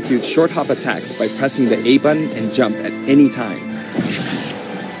can execute short hop attacks by pressing the A button and jump at any time.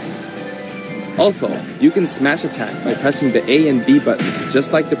 Also, you can smash attack by pressing the A and B buttons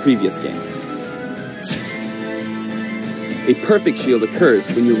just like the previous game. A perfect shield occurs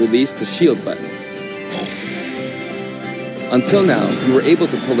when you release the shield button. Until now, you were able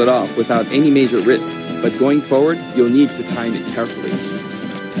to pull it off without any major risks, but going forward, you'll need to time it carefully.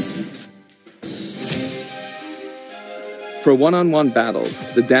 For one-on-one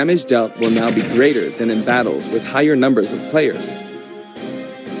battles, the damage dealt will now be greater than in battles with higher numbers of players.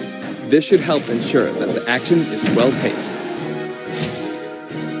 This should help ensure that the action is well-paced.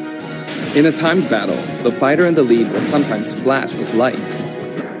 In a timed battle, the fighter in the lead will sometimes flash with light.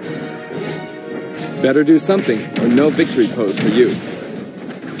 Better do something or no victory pose for you.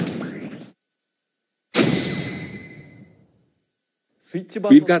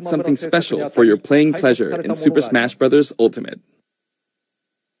 We've got something special for your playing pleasure in Super Smash Bros. Ultimate.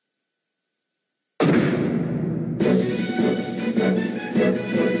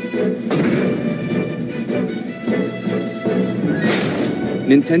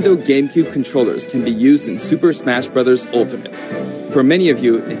 Nintendo GameCube controllers can be used in Super Smash Bros. Ultimate. For many of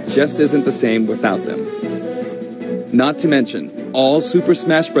you, it just isn't the same without them. Not to mention, all Super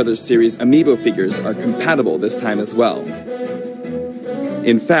Smash Bros. Series amiibo figures are compatible this time as well.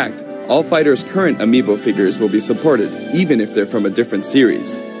 In fact, all fighters' current amiibo figures will be supported, even if they're from a different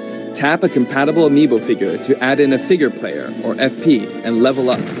series. Tap a compatible amiibo figure to add in a figure player, or FP, and level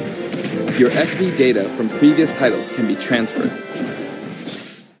up. Your FP data from previous titles can be transferred.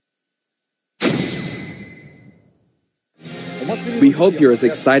 We hope you're as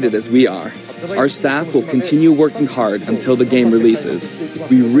excited as we are. Our staff will continue working hard until the game releases.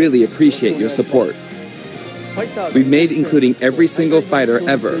 We really appreciate your support. We've made including every single fighter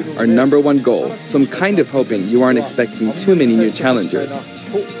ever our #1 goal, so I'm kind of hoping you aren't expecting too many new challengers.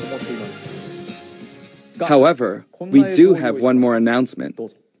 However, we do have one more announcement.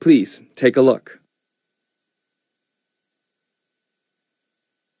 Please take a look.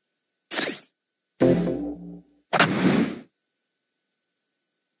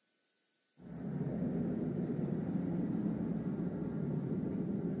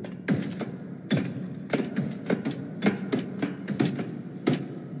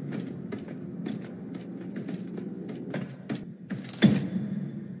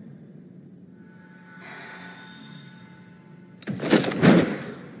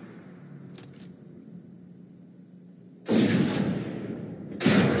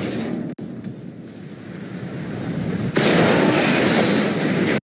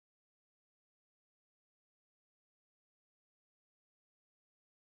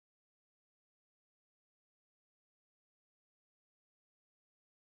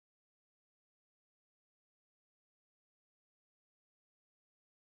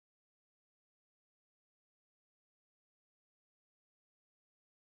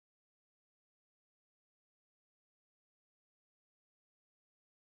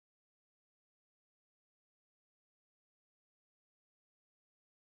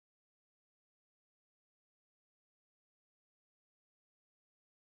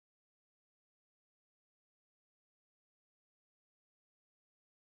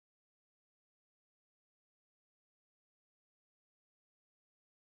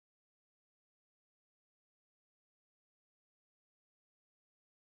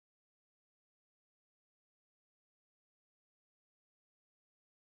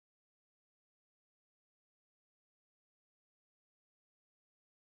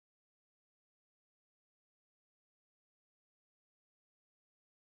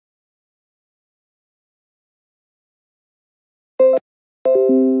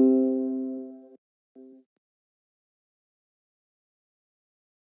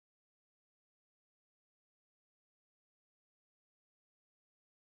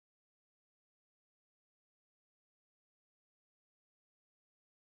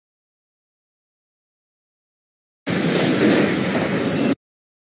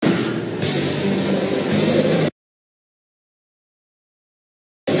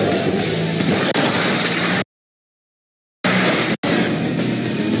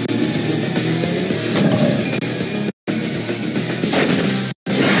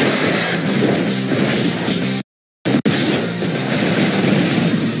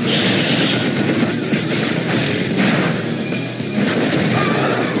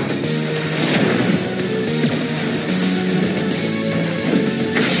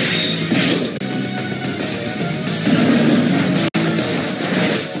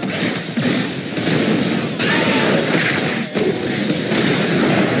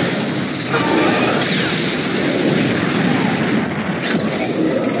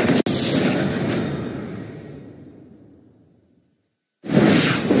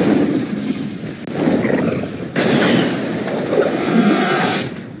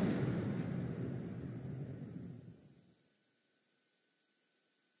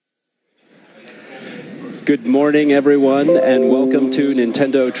 Good morning, everyone, and welcome to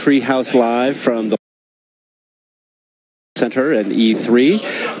Nintendo Treehouse Live from the Center and E3.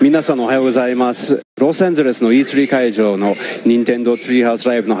 皆さんおはようございます。ロサンゼルスの E3 会場の Nintendo Treehouse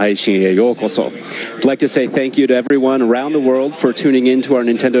Live の配信へようこそ。I'd like to say thank you to everyone around the world for tuning in to our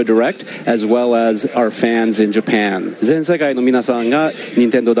Nintendo Direct, as well as our fans in Japan. 全世界の皆さんが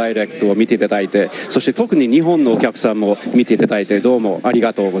Nintendo Direct を見ていただいて、そして特に日本のお客さんも見ていただいてどうもあり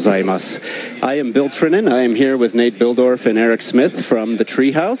がとうございます。I am Bill Trinan. I am here with Nate Bildorf and Eric Smith from the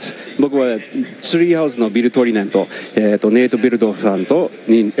Treehouse. 僕は Treehouse のビル・トリネンと、ネイト・ビルドフさんと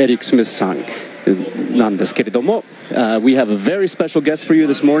エリック・スミスさんなんですけれども、we have a very special guest for you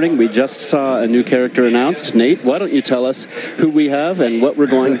this morning. We just saw a new character announced. Nate, why don't you tell us who we have and what we're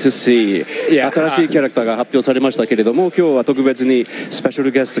going to see? 新しいキャラクターが発表されましたけれども、今日は特別にスペシャ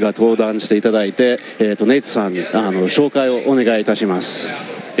ルゲストが登壇していただいて、ネイトさん紹介をお願いいたします。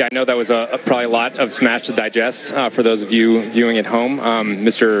Yeah, I know that was probably a lot of Smash to digest for those of you viewing at home.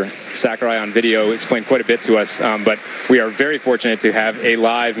 Mr. Sakurai on video explained quite a bit to us, but we are very fortunate to have a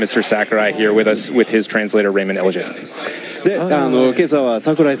live Mr. Sakurai here with us with his translator, Raymond Ilijan. で、今朝は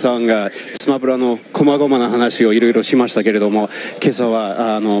桜井さんがスマブラの細々な話をいろいろしましたけれども、今朝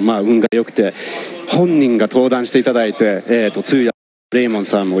は運が良くて本人が登壇していただいて、通訳レイモン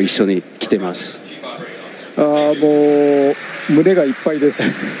さんも一緒に来てます。もう胸がいっぱいで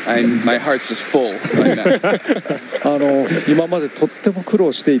す。My heart's just full right now. 今までとっても苦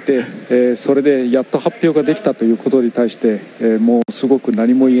労していて、それでやっと発表ができたということに対して、もうすごく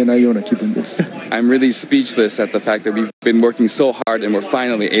何も言えないような気分です。I'm really speechless at the fact that we've been working so hard and we're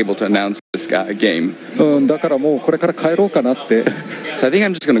finally able to announce this game. だからもうこれから帰ろうかなって。So I think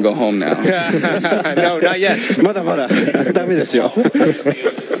I'm just going to go home now. No, not yet. まだまだダメですよ。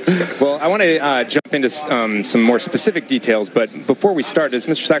Well, I want to jump into some more specific details, but before we start, does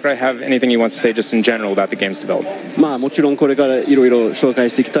Mr. Sakurai have anything he wants to say just in general about the game's development? もちろんこれからいろいろ紹介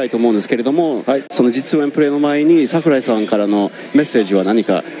していきたいと思うんですけれども、その実演プレイの前に桜井さんからのメッセージは何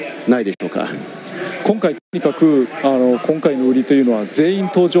かないでしょうか。今回とにかく今回の売りというのは全員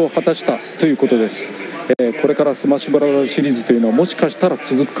登場を果たしたということです。これからスマッシュブラザーズシリーズというのはもしかしたら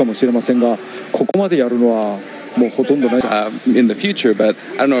続くかもしれませんが、ここまでやるのはもうほとんどない。In the future, but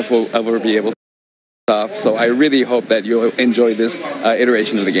I don't know if we'll ever be able to off. So I really hope that you'll enjoy this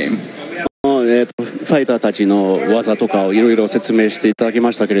iteration of the game. ファイターたちの技とかをいろいろ説明していただき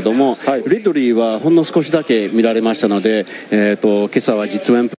ましたけれども、リドリーはほんの少しだけ見られましたので、今朝は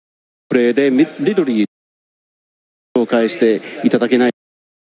実演プレイでリドリー紹介していただけない。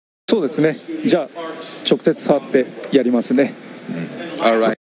そうですね。じゃあ直接触ってやりますね。All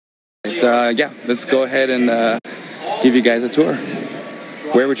right. Yeah, let's go ahead and give you guys a tour.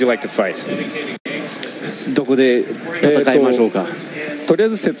 Where would you like to fight? どこで戦いましょうか。とりあえ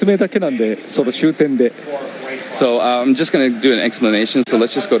ず説明だけなんで、その終点で。So I'm just going to do an explanation. So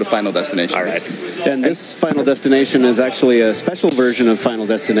let's just go to Final Destination. All right. And this Final Destination is actually a special version of Final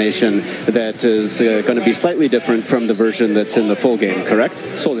Destination that is going to be slightly different from the version that's in the full game, correct?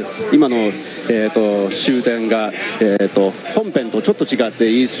 そうです。今の終点が本編とちょっと違って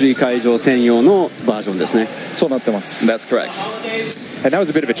E3 会場専用のバージョンですね。そうなってます。That's correct. And that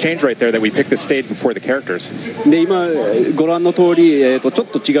was a bit of a change right there that we picked the stage before the characters. で今ご覧の通りちょっ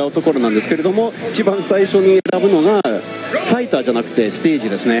と違うところなんですけれども、一番最初に選ぶのがファイターじゃなくてステー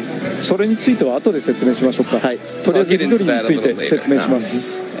ジですね。それについては後で説明しましょうか。はい。とりあえずリドリーについて説明しま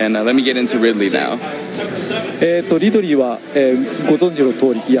す。And let me get into Ridley now. リドリーは、ご存知の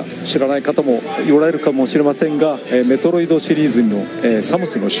通り、いや知らない方もおられるかもしれませんが、メトロイドシリーズの、サム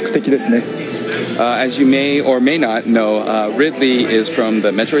スの宿敵ですね。As you may or may not know, Ridley is from the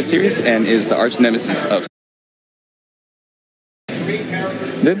Metroid series and is the arch nemesis of.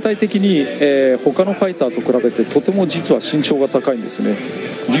 全体的に、他のファイターと比べてとても実は身長が高いんですね。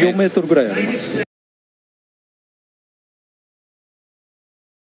14メートルぐらいあります。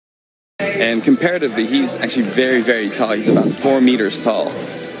And comparatively, he's actually very, very tall. He's about 4 meters tall.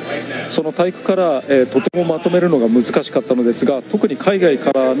 その体育から、とてもまとめるのが難しかったのですが、特に海外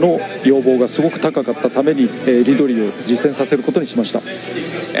からの要望がすごく高かったために、リドリーを実践させることにしました。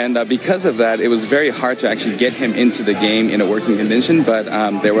And because of that, it was very hard to actually get him into the game in a working condition, but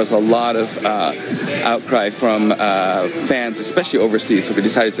there was a lot of outcry from fans, especially overseas, so we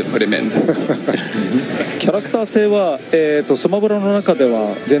decided to put him in. キャラクター性は、スマブラの中で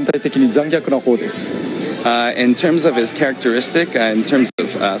は全体的に残虐な方です。In terms of his characteristic, in terms of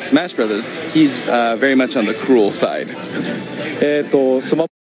Smash Brothers, he's very much on the cruel side. スマ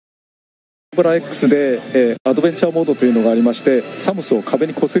ブラ X で、アドベンチャーモードというのがありまして、サムスを壁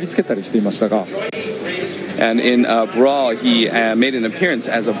にこすりつけたりしていましたが。And in Brawl, he made an appearance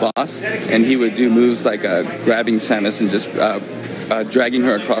as a boss, and he would do moves like grabbing Samus and just dragging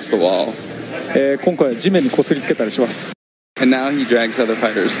her across the wall. 今回は地面にこすりつけたりします。And now he drags other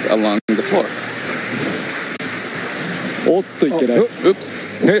fighters along the floor. おっといけない。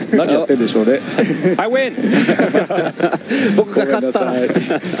Oops. 何やってんでしょうね。I win. 僕が勝った。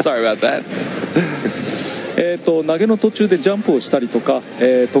Sorry about that. 投げの途中でジャンプをしたりとか、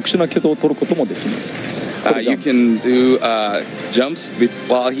特殊な挙動を取ることもできます。You can do jumps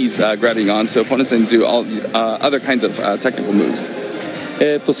while he's grabbing onto opponents and do all other kinds of technical moves.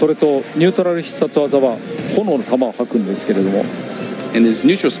 それとニュートラル必殺技は炎の玉を吐くんですけれども。And his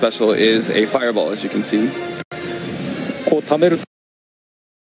neutral special is a fireball, as you can see. こう溜める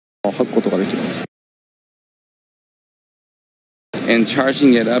と吐くことができます。And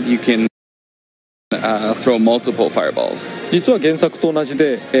charging it up, you can throw multiple fireballs. 実は原作と同じ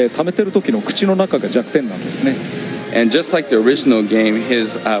で、溜めてる時の口の中が弱点なんですね。And just like the original game,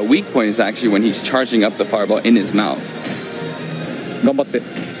 his weak point is actually when he's charging up the fireball in his mouth. 頑張って。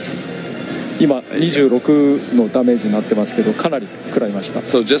今26のダメージになってますけど、かなり食らいました。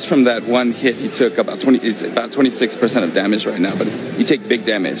So just from that one hit, he took about 26% of damage right now, but you take big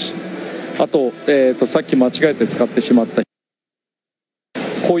damage. あと、さっき間違えて使ってしまった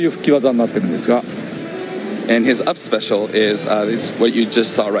こういう吹き技になってるんですが。And his up special is what you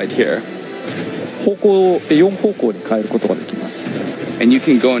just saw right here. 方向を4方向に変えることができます。And you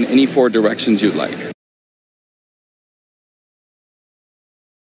can go in any 4 directions you'd like.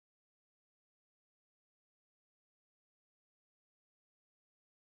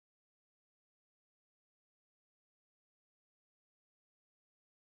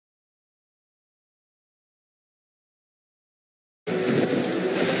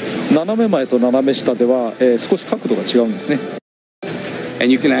 斜め前と斜め下では、少し角度が違うんですね。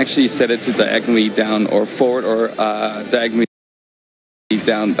And you can actually set it to diagonally down or forward or diagonally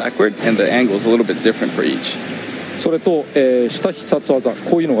down backward, and the angle is a little bit different for each. それと、下必殺技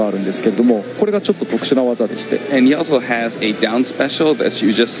こういうのがあるんですけれども、これがちょっと特殊な技でして。And he also has a down special that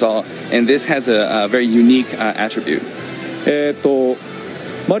you just saw, and this has a very unique attribute.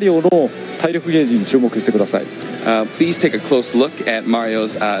 マリオの体力ゲージに注目してください。Please take a close look at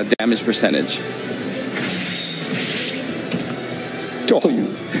Mario's damage percentage.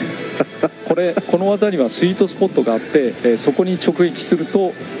 この技にはスイートスポットがあって、そこに直撃する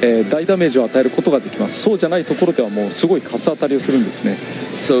と、大ダメージを与えることができます。そうじゃないところではもうすごいカス当たりをするんですね。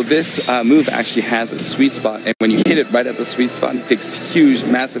So this move actually has a sweet spot, and when you hit it right at the sweet spot, it takes huge,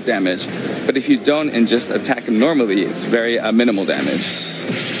 massive damage. But if you don't and just attack it normally, it's very minimal damage.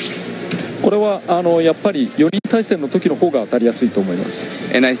 これはやっぱり4人対戦の時の方が当たりやすいと思いま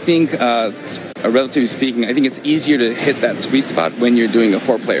す。And I think, relatively speaking, I think it's easier to hit that sweet spot when you're doing a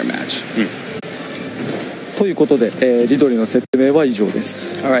 4-player match. ということで、リドリーの説明は以上で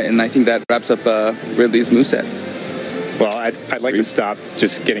す。All right, and I think that wraps up Ridley's moveset. Well, I'd like to stop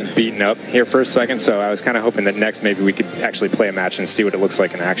just getting beaten up here for a second, so I was kind of hoping that next maybe we could actually play a match and see what it looks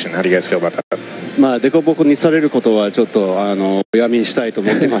like in action. How do you guys feel about that? まあデコボコにされることはちょっとおやみにしたいと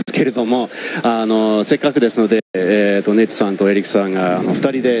思ってますけれどもせっかくですので、ネイトさんとエリックさんが2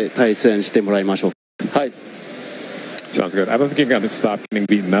人で対戦してもらいましょう。はい。Sounds good. I don't think you're going to stop getting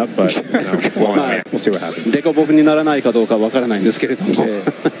beaten up, but we'll see what happens. デコボコにならないかどうかわからないんですけれども。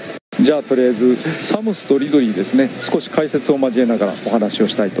じゃあとりあえずサムスとリドリーですね、少し解説を交えながらお話を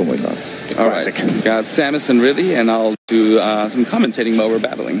したいと思います。All right, got Samus and Ridley, and I'll do some commentating while we're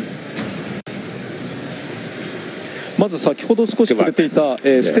battling. まず先ほど少し触れていた、ス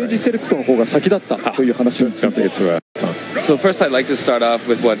テージセレクトの方が先だったという話について。So first, I'd like to start off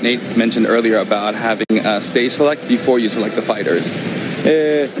with what Nate mentioned earlier about having a stage select before you select the fighters.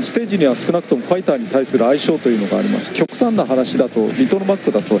 ステージには少なくともファイターに対する相性というのがあります。極端な話だとリトルマッ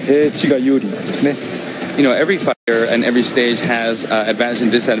クだと平地が有利なんですね。You know, every fighter and every stage has advantage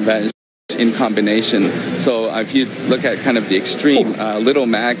and disadvantage in combination. So if you look at kind of the extreme, Little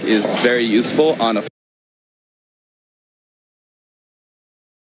Mac is very useful on a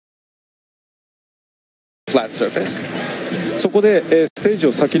flat surface. そこで、ステージ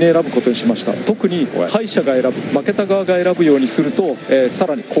を先に選ぶことにしました。特に敗者が選ぶ、負けた側が選ぶようにすると、さ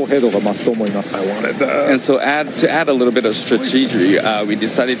らに公平度が増すと思います。And so to add a little bit of strategy, we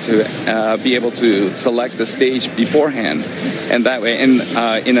decided to be able to select the stage beforehand, and that way, in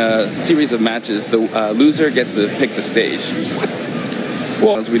a series of matches, the loser gets to pick the stage.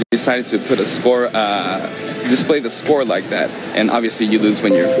 Well, we decided to put a score, display the score like that, and obviously you lose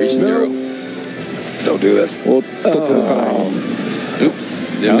when you reach 0. Don't do this. Oops,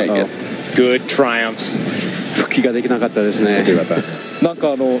 didn't make it. Good triumphs. 復帰ができなかったですね。We'll see about that. なん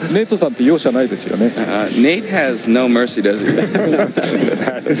かネイトさんって容赦ないですよね。Nate has no mercy, does he?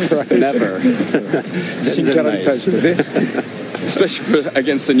 Never. 新キャラに対してね。Especially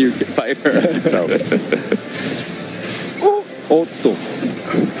against a new fighter. おっと。